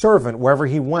that servant, wherever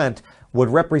he went, would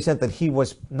represent that he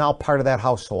was now part of that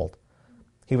household.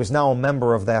 He was now a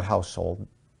member of that household.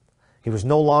 He was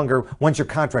no longer, when's your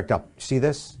contract up? See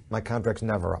this? My contract's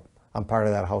never up. I'm part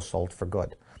of that household for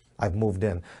good. I've moved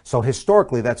in. So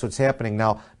historically, that's what's happening.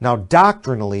 Now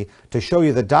doctrinally, to show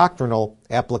you the doctrinal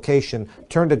application,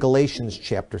 turn to Galatians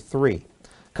chapter 3.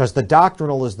 Because the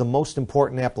doctrinal is the most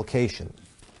important application.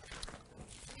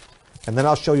 And then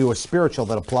I'll show you a spiritual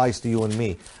that applies to you and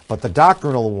me. But the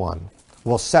doctrinal one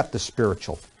will set the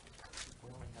spiritual.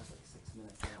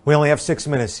 We only have 6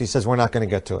 minutes. He says we're not going to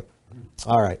get to it.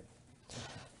 All right.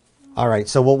 All right.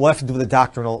 So we'll have to do the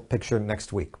doctrinal picture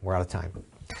next week. We're out of time.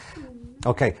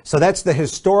 Okay. So that's the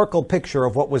historical picture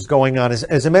of what was going on.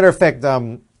 As a matter of fact,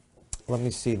 let me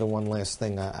see the one last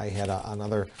thing. I had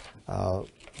another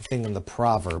thing in the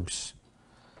Proverbs,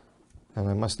 and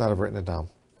I must not have written it down.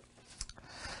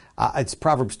 It's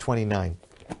Proverbs 29.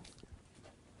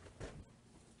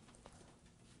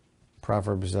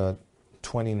 Proverbs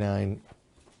 29.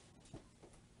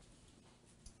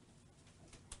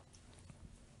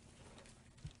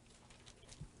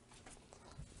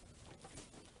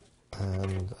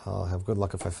 And I'll have good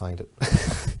luck if I find it.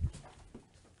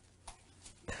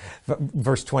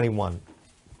 Verse 21.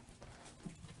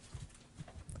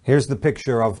 Here's the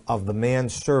picture of the man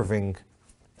serving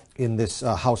in this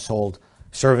household,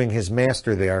 serving his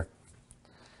master there.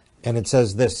 And it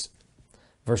says this,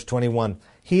 verse 21,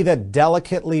 he that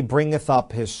delicately bringeth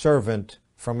up his servant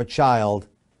from a child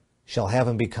shall have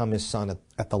him become his son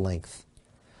at the length.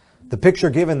 The picture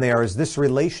given there is this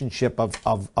relationship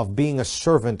of being a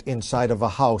servant inside of a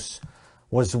house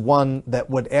was one that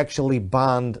would actually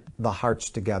bond the hearts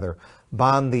together,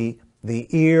 bond the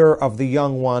ear of the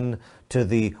young one to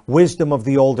the wisdom of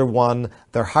the older one.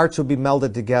 Their hearts would be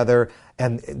melded together,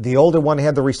 and the older one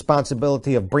had the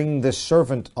responsibility of bringing this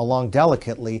servant along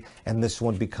delicately, and this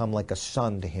one become like a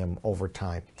son to him over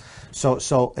time.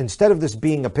 So instead of this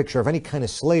being a picture of any kind of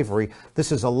slavery,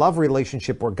 this is a love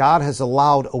relationship where God has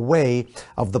allowed a way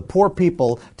of the poor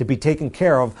people to be taken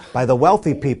care of by the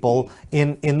wealthy people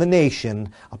in the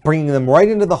nation, bringing them right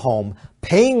into the home,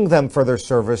 paying them for their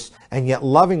service, and yet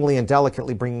lovingly and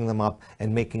delicately bringing them up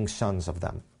and making sons of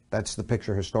them. That's the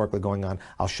picture historically going on.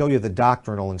 I'll show you the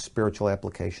doctrinal and spiritual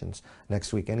applications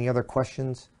next week. Any other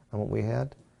questions on what we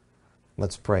had?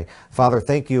 Let's pray. Father,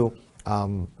 thank you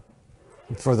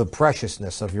for the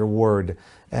preciousness of your word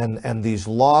and these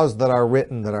laws that are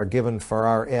written, that are given for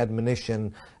our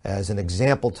admonition as an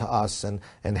example to us,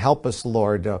 and help us,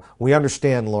 Lord. We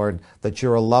understand, Lord, that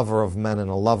you're a lover of men and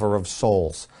a lover of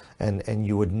souls, and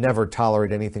you would never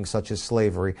tolerate anything such as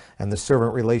slavery. And the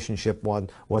servant relationship one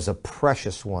was a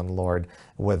precious one, Lord,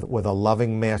 with a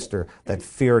loving master that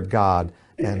feared God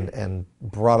and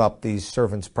brought up these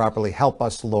servants properly. Help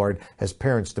us, Lord, as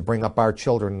parents to bring up our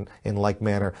children in like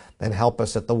manner, and help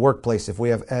us at the workplace, if we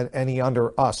have any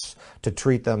under us, to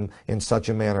treat them in such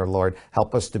a manner, Lord.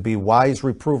 Help us to be wise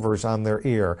reprovers on their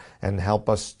ear, and help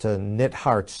us to knit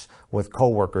hearts with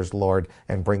co-workers, Lord,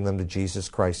 and bring them to Jesus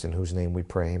Christ, in whose name we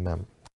pray. Amen.